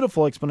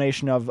beautiful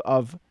explanation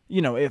of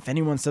if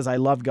anyone says, I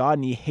love God,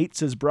 and he hates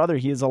his brother,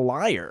 he is a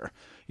liar.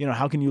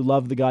 How can you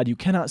love the God you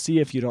cannot see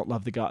if you don't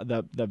love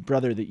the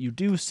brother that you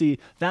do see?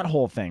 That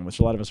whole thing, which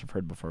a lot of us have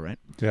heard before, right?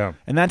 Yeah.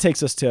 And that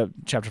takes us to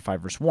chapter 5,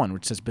 verse 1,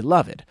 which says,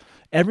 Beloved,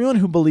 everyone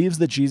who believes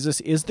that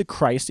Jesus is the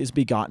Christ is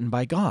begotten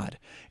by God,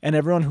 and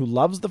everyone who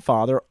loves the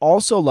Father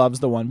also loves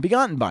the one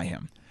begotten by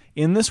him.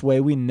 In this way,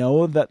 we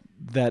know that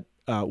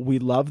we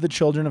love the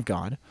children of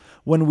God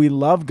when we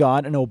love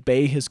God and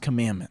obey his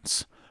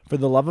commandments. For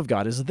the love of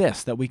God is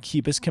this, that we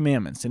keep his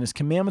commandments, and his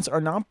commandments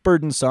are not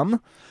burdensome,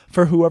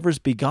 for whoever is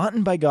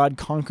begotten by God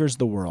conquers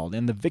the world,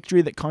 and the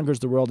victory that conquers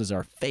the world is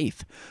our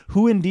faith.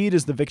 Who indeed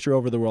is the victor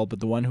over the world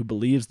but the one who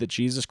believes that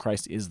Jesus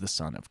Christ is the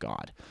Son of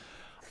God?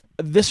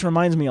 This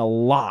reminds me a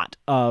lot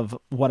of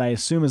what I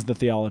assume is the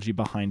theology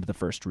behind the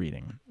first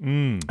reading.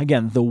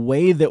 Again, the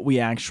way that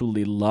we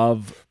actually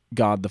love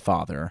God the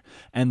Father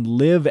and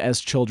live as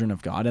children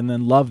of God and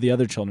then love the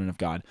other children of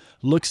God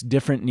looks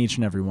different in each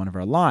and every one of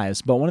our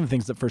lives. But one of the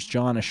things that 1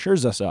 John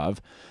assures us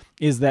of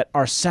is that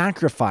our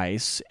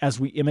sacrifice as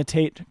we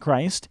imitate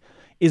Christ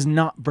is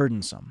not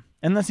burdensome.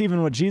 And that's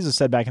even what Jesus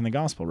said back in the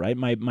gospel, right?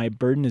 My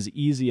burden is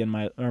easy and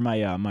my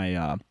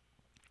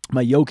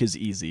yoke is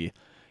easy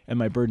and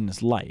my burden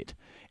is light.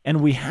 And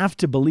we have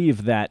to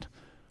believe that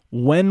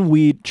when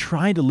we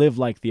try to live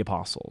like the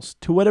apostles,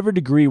 to whatever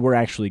degree we're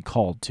actually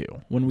called to,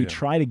 when we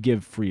try to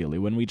give freely,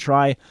 when we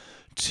try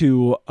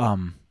to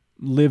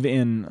live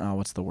in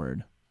what's the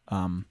word?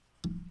 I'm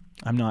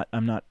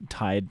not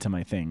tied to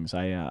my things.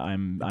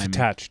 I'm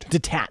Detached.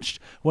 Detached.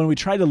 When we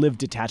try to live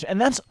detached,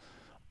 and that's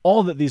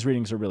all that these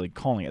readings are really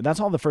calling it. That's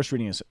all the first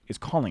reading is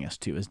calling us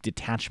to, is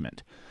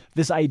detachment.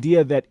 This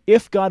idea that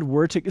if God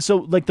were to, so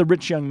like the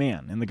rich young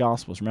man in the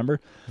Gospels, remember?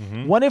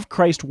 Mm-hmm. What if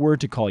Christ were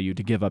to call you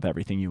to give up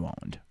everything you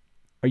owned?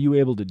 Are you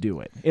able to do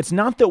it? It's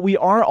not that we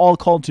are all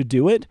called to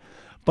do it,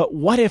 but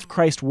what if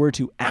Christ were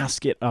to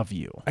ask it of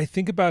you? I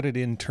think about it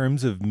in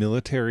terms of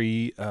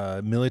military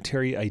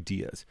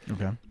ideas.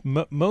 Okay.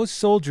 Most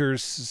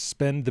soldiers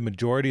spend the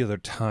majority of their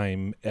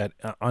time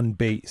on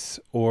base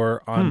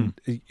or on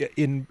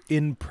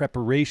in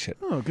preparation.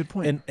 Oh, good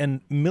point.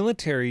 And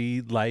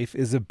military life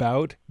is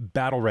about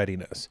battle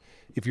readiness.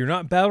 If you're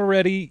not battle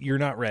ready, you're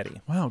not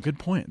ready. Wow, good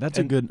point.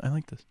 I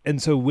like this.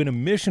 And so when a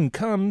mission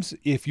comes,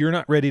 if you're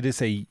not ready to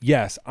say,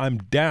 yes, I'm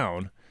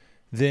down,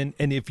 then,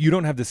 and if you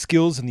don't have the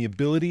skills and the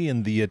ability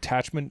and the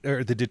attachment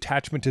or the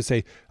detachment to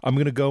say, I'm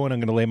going to go and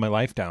I'm going to lay my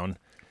life down,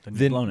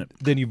 then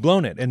you've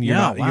blown it. And you're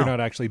not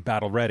actually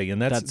battle ready.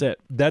 And that's it.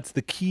 That's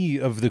the key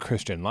of the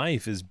Christian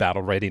life, is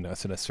battle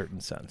readiness in a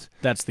certain sense.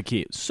 That's the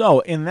key.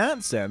 So in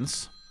that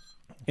sense,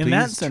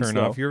 turn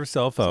off your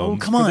cell phone. Oh,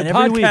 come on,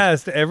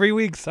 every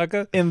week,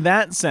 sucker. In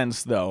that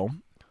sense, though,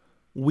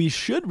 we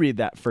should read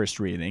that first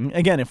reading.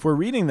 Again, if we're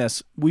reading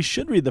this, we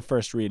should read the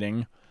first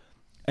reading,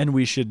 and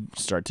we should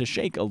start to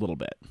shake a little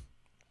bit.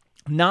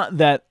 Not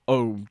that,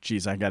 oh,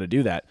 geez, I got to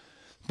do that,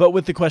 but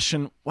with the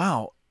question,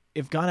 wow,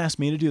 if God asked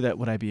me to do that,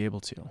 would I be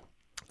able to?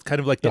 It's kind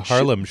of like the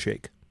Harlem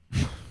Shake.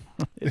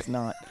 It's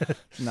not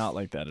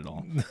like that at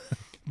all.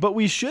 But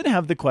we should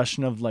have the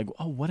question of like,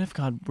 oh, what if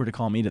God were to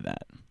call me to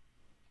that?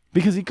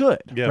 Because he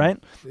could, right?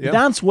 Yeah.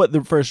 That's what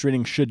the first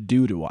reading should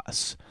do to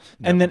us.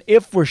 Yep. And then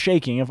if we're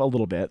shaking a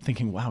little bit,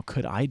 thinking, wow,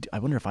 I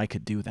wonder if I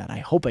could do that. I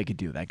hope I could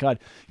do that. God,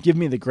 give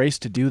me the grace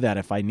to do that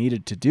if I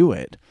needed to do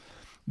it.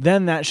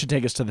 Then that should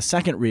take us to the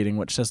second reading,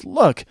 which says,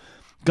 look,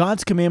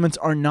 God's commandments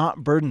are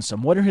not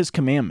burdensome. What are his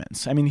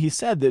commandments? I mean, he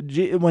said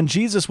that when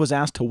Jesus was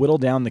asked to whittle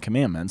down the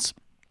commandments,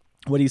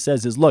 what he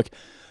says is, look,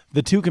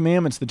 the two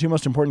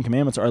most important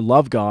commandments are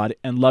love God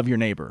and love your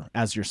neighbor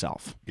as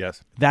yourself.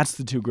 Yes. That's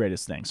the two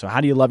greatest things. So how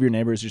do you love your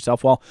neighbor as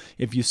yourself? Well,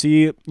 if you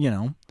see,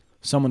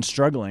 someone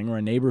struggling, or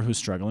a neighbor who's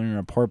struggling, or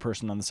a poor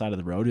person on the side of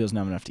the road who doesn't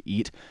have enough to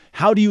eat,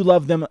 how do you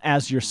love them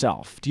as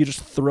yourself? Do you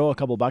just throw a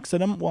couple bucks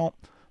at them? Well,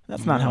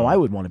 that's not how I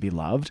would want to be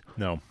loved.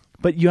 No.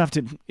 But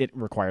it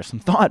requires some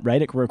thought,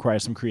 right? It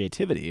requires some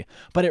creativity,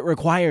 but it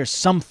requires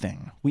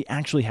something. We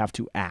actually have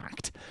to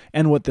act.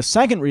 And what the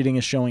second reading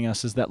is showing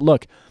us is that,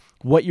 look,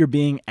 what you're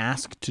being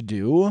asked to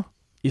do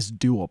is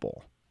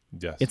doable.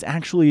 Yes. It's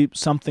actually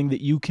something that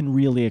you can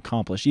really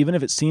accomplish, even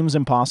if it seems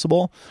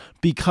impossible,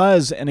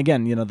 because, and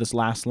again, this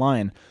last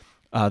line,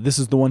 this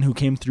is the one who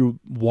came through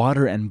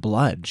water and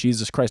blood,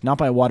 Jesus Christ, not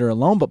by water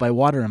alone, but by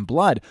water and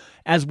blood,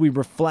 as we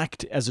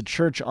reflect as a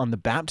church on the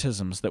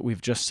baptisms that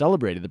we've just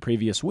celebrated the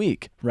previous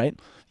week, right?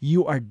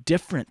 You are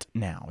different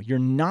now. You're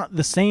not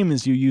the same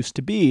as you used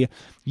to be.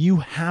 You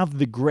have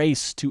the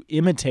grace to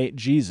imitate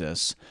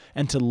Jesus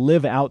and to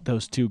live out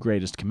those two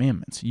greatest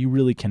commandments. You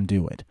really can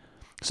do it.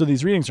 So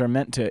these readings are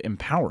meant to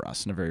empower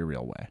us in a very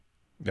real way.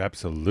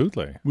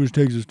 Absolutely. Which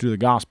takes us to the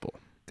gospel.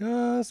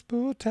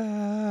 Gospel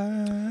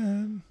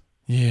time.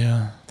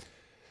 Yeah.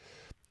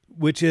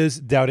 Which is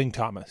doubting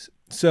Thomas.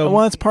 So,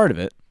 well, that's part of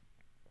it.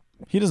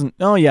 He doesn't.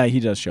 Oh, yeah, he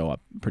does show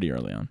up pretty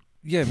early on.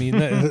 Yeah,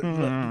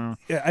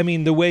 I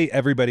mean, the way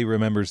everybody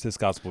remembers this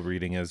gospel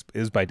reading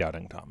is by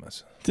doubting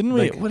Thomas. Didn't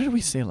we? What did we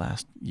say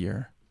last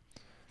year?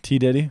 T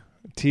Diddy.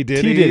 T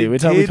Diddy. T Diddy. We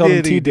called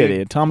him T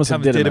Diddy. Thomas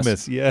of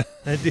Didymus. Yeah,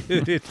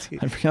 dude.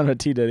 I forgot about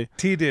T Diddy.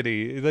 T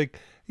Diddy. Like,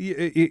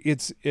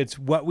 it's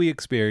what we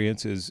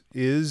experience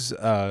is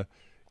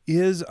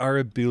our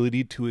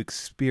ability to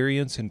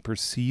experience and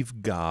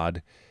perceive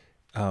God.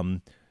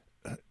 You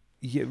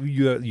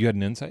had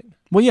an insight?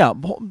 Well, yeah.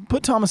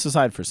 Put Thomas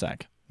aside for a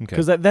sec. Okay.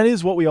 Because that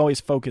is what we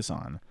always focus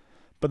on.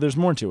 But there's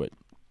more to it.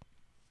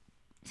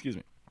 Excuse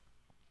me.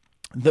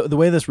 The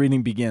way this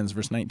reading begins,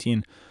 verse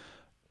 19,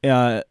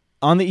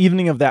 on the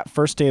evening of that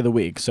first day of the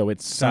week, so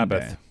it's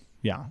Sabbath. Sunday.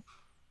 Yeah.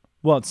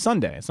 Well, it's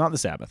Sunday. It's not the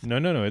Sabbath. No,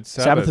 it's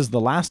Sabbath. Sabbath is the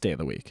last day of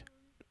the week.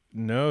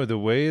 No, the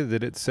way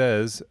that it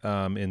says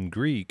in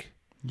Greek.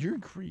 You're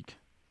Greek.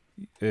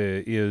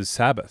 Is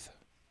Sabbath.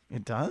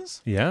 It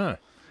does? Yeah.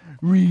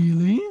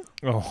 Really?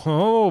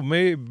 Oh,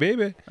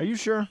 baby. Are you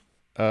sure?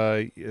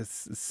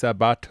 It's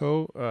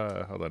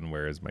Sabato. Hold on,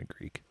 where is my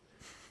Greek?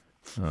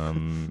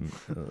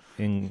 That's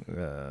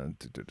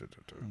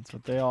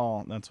what they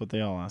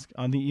all ask.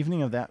 On the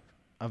evening of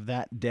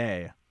that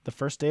day, the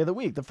first day of the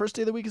week. The first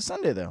day of the week is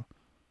Sunday, though.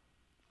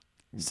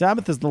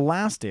 Sabbath is the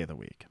last day of the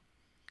week.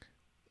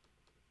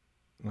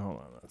 Hold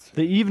on, let's see.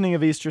 The evening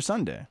of Easter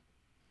Sunday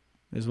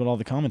is what all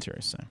the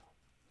commentaries say.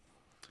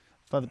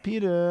 Father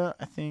Peter,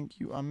 I think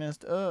you are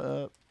messed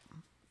up.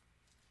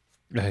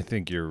 I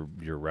think you're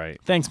right.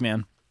 Thanks,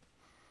 man.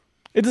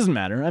 It doesn't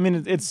matter. I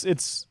mean, it's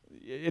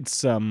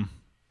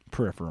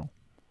peripheral.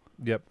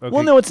 Yep. Okay.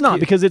 Well, no, it's not,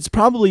 because it's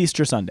probably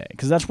Easter Sunday,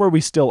 because that's where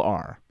we still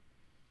are,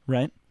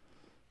 right?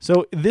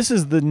 So this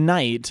is the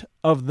night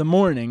of the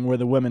morning where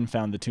the women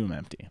found the tomb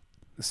empty.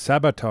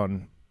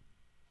 Sabbaton.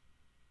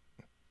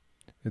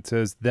 It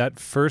says that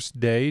first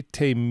day,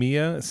 te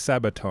mia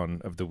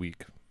Sabbaton of the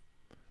week.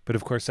 But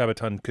of course,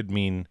 Sabbaton could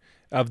mean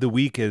of the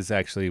week is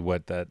actually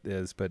what that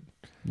is. But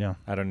Yeah.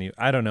 I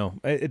don't know.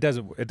 It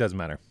doesn't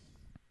matter.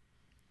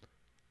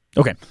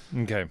 Okay.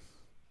 Okay.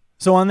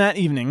 So on that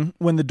evening,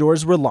 when the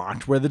doors were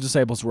locked where the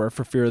disciples were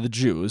for fear of the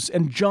Jews,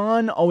 and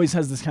John always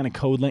has this kind of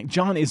code link.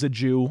 John is a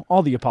Jew.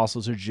 All the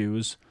apostles are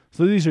Jews.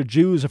 So these are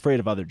Jews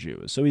afraid of other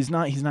Jews. So he's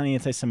not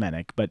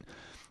anti-Semitic, but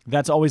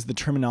that's always the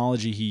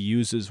terminology he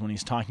uses when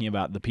he's talking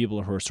about the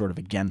people who are sort of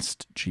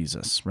against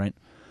Jesus, right?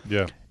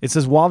 Yeah. It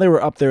says while they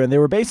were up there, and they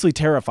were basically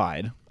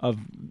terrified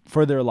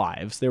for their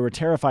lives. They were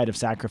terrified of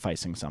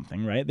sacrificing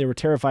something, right? They were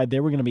terrified they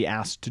were going to be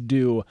asked to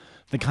do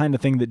the kind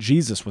of thing that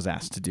Jesus was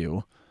asked to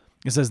do.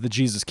 It says that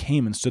Jesus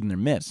came and stood in their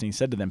midst, and he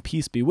said to them,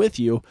 "Peace be with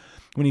you."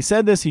 When he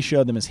said this, he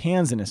showed them his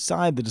hands and his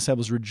side. The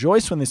disciples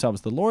rejoiced when they saw it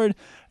was the Lord,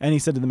 and he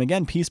said to them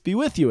again, "Peace be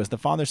with you. As the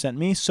Father sent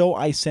me, so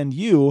I send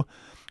you."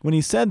 When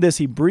he said this,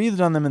 he breathed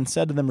on them and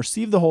said to them,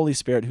 "Receive the Holy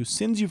Spirit. Whose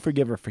sins you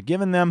forgive are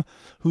forgiven them.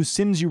 Whose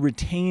sins you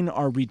retain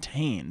are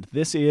retained."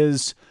 This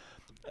is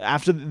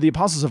after the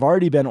apostles have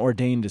already been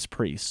ordained as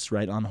priests,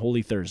 right, on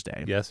Holy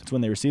Thursday. Yes. That's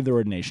when they receive their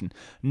ordination.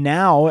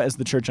 Now, as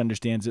the church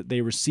understands it,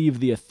 they receive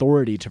the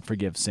authority to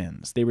forgive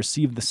sins. They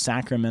receive the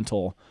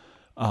sacramental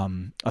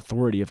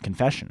authority of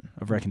confession,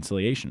 of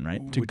reconciliation,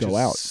 right, to Which go is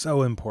out.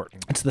 so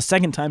important. It's the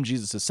second time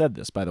Jesus has said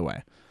this, by the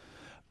way.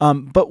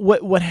 But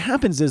what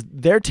happens is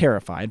they're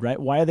terrified, right?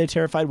 Why are they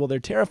terrified? Well, they're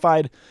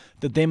terrified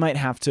that they might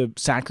have to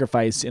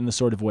sacrifice in the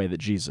sort of way that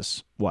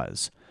Jesus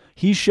was.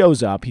 He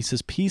shows up. He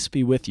says, "Peace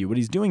be with you." What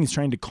he's doing is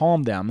trying to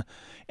calm them.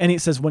 And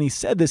it says when he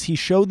said this, he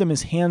showed them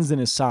his hands and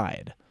his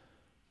side.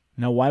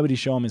 Now, why would he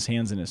show them his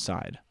hands and his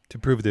side? To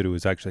prove that it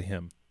was actually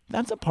him.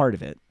 That's a part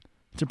of it,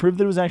 to prove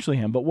that it was actually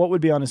him. But what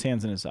would be on his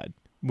hands and his side?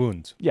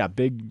 Wounds. Yeah,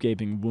 big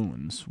gaping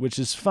wounds, which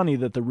is funny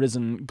that the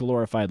risen,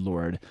 glorified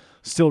Lord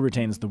still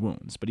retains the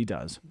wounds, but he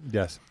does.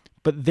 Yes.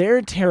 But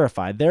they're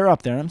terrified. They're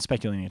up there. I'm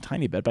speculating a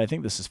tiny bit, but I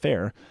think this is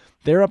fair.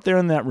 They're up there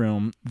in that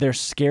room. They're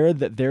scared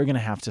that they're going to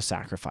have to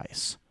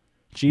sacrifice.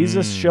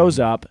 Jesus shows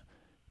up,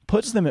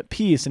 puts them at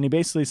peace, and he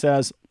basically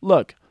says,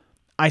 "Look,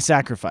 I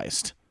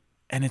sacrificed,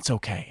 and it's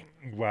okay.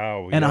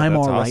 Wow. And I'm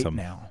that's all right awesome.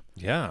 now."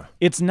 Yeah.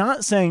 It's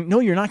not saying, no,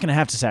 you're not going to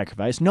have to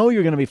sacrifice. No,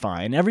 you're going to be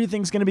fine.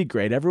 Everything's going to be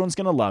great. Everyone's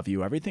going to love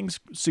you. Everything's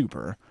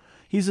super.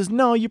 He says,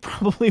 no, you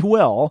probably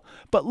will.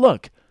 But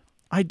look,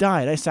 I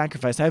died. I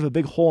sacrificed. I have a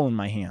big hole in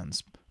my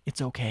hands.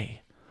 It's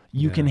okay.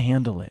 You can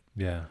handle it.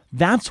 Yeah.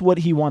 That's what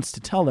he wants to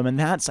tell them. And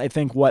that's, I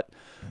think, what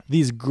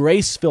these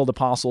grace-filled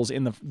apostles,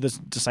 the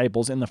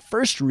disciples in the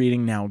first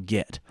reading now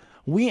get.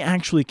 We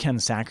actually can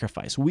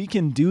sacrifice. We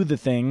can do the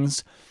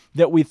things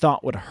that we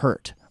thought would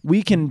hurt.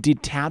 We can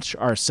detach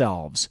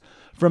ourselves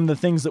from the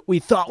things that we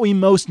thought we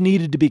most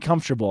needed to be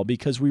comfortable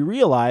because we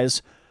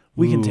realize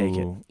we can take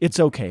it. It's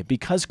okay.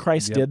 Because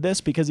Christ did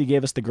this, because he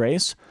gave us the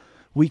grace,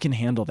 we can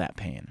handle that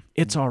pain.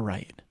 It's all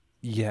right.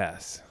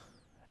 Yes.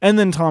 And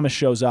then Thomas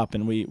shows up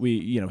and we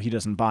he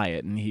doesn't buy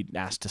it and he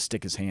asks to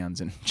stick his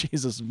hands in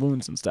Jesus'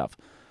 wounds and stuff.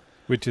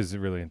 Which is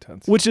really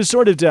intense. Which is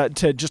sort of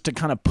to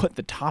kind of put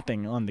the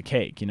topping on the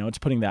cake. It's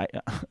putting the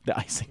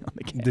icing on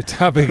the cake. The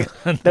topping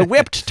on the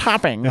whipped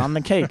topping on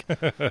the cake.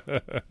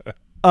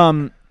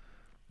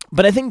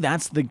 But I think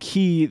that's the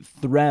key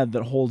thread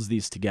that holds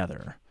these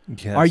together.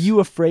 Yes. Are you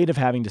afraid of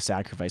having to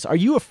sacrifice? Are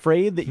you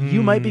afraid that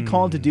you might be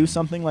called to do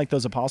something like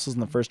those apostles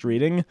in the first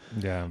reading?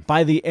 Yeah.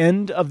 By the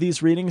end of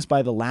these readings,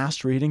 by the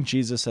last reading,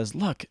 Jesus says,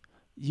 look,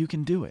 you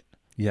can do it.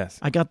 Yes.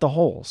 I got the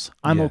holes.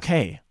 I'm Yes.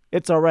 okay.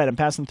 It's all right. I'm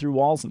passing through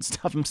walls and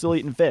stuff. I'm still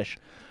eating fish.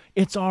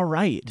 It's all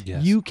right.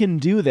 Yes. You can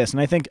do this.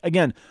 And I think,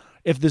 again,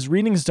 if these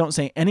readings don't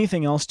say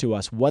anything else to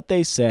us, what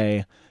they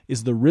say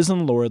is the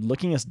risen Lord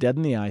looking us dead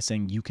in the eye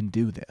saying, you can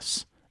do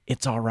this.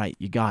 It's all right.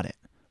 You got it.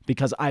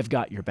 Because I've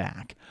got your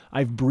back.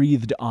 I've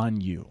breathed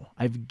on you.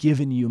 I've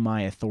given you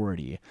my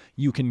authority.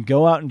 You can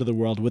go out into the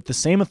world with the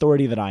same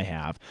authority that I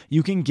have.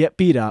 You can get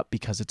beat up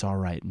because it's all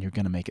right and you're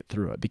going to make it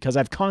through it because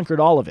I've conquered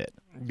all of it.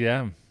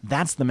 Yeah.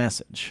 That's the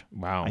message.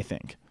 Wow. I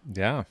think.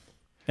 Yeah.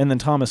 And then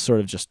Thomas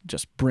sort of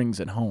just brings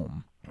it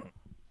home.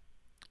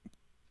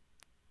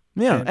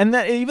 Yeah, and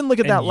that even look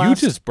at that and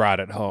last. you just brought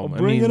it home.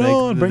 Bring it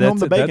on. Bring home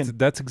the bacon.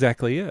 That's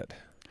exactly it.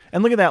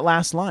 And look at that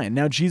last line.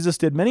 Now, Jesus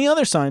did many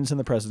other signs in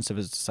the presence of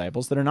his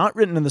disciples that are not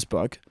written in this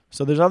book.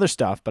 So there's other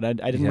stuff, but I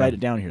didn't write it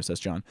down here, says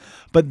John.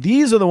 But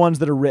these are the ones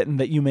that are written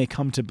that you may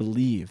come to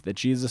believe that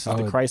Jesus is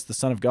the Christ, the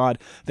Son of God,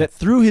 that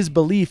through his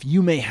belief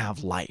you may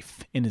have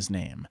life in his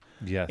name.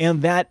 Yes.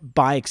 And that,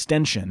 by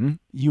extension,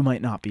 you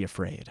might not be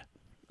afraid.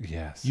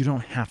 Yes. You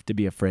don't have to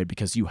be afraid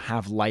because you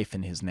have life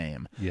in his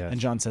name. Yes. And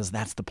John says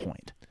that's the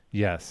point.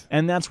 Yes.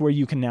 And that's where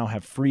you can now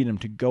have freedom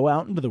to go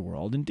out into the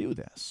world and do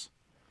this.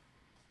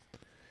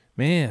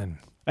 Man.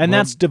 And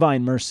that's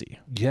divine mercy.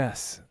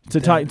 Yes.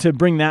 To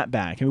bring that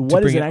back. I mean,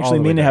 what does it actually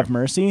mean to have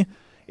mercy?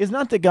 It's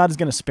not that God is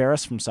going to spare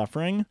us from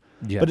suffering,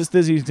 but it's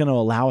that he's going to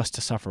allow us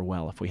to suffer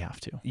well if we have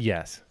to.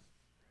 Yes.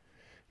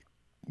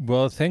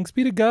 Well, thanks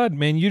be to God,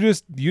 man. You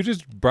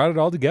just brought it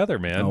all together,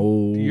 man.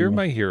 Oh, you're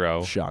my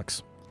hero.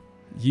 Shucks.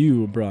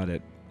 You brought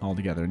it all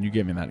together, and you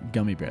gave me that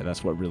gummy bear.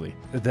 That's what really.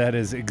 That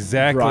is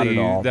exactly. Brought it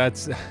all.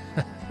 That's. I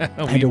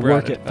had to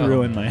work it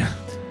through in my.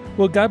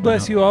 Well, God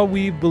bless you all.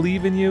 We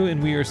believe in you,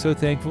 and we are so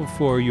thankful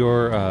for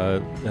your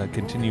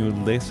continued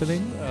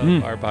listening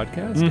of our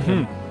podcast.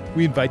 Mm-hmm.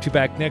 We invite you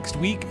back next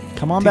week.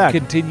 Come on back.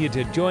 Continue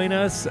to join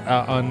us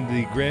on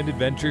the grand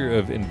adventure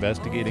of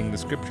investigating the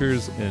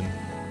scriptures and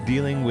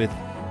dealing with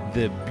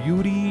the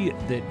beauty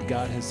that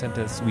God has sent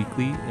us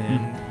weekly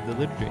in the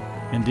liturgy.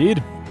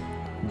 Indeed.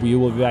 We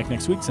will be back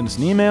next week. Send us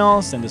an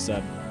email. Send us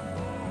a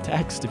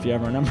text if you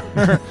have our number.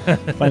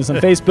 Find us on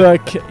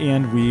Facebook,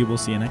 and we will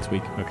see you next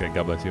week. Okay,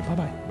 God bless you.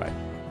 Bye-bye. Bye.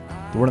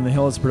 The Word on the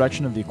Hill is a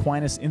production of the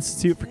Aquinas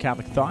Institute for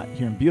Catholic Thought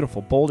here in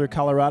beautiful Boulder,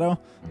 Colorado,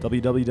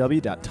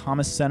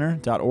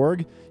 www.thomascenter.org.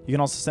 You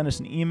can also send us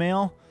an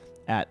email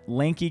at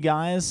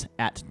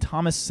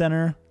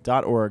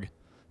lankyguys@thomascenter.org.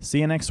 See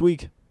you next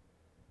week.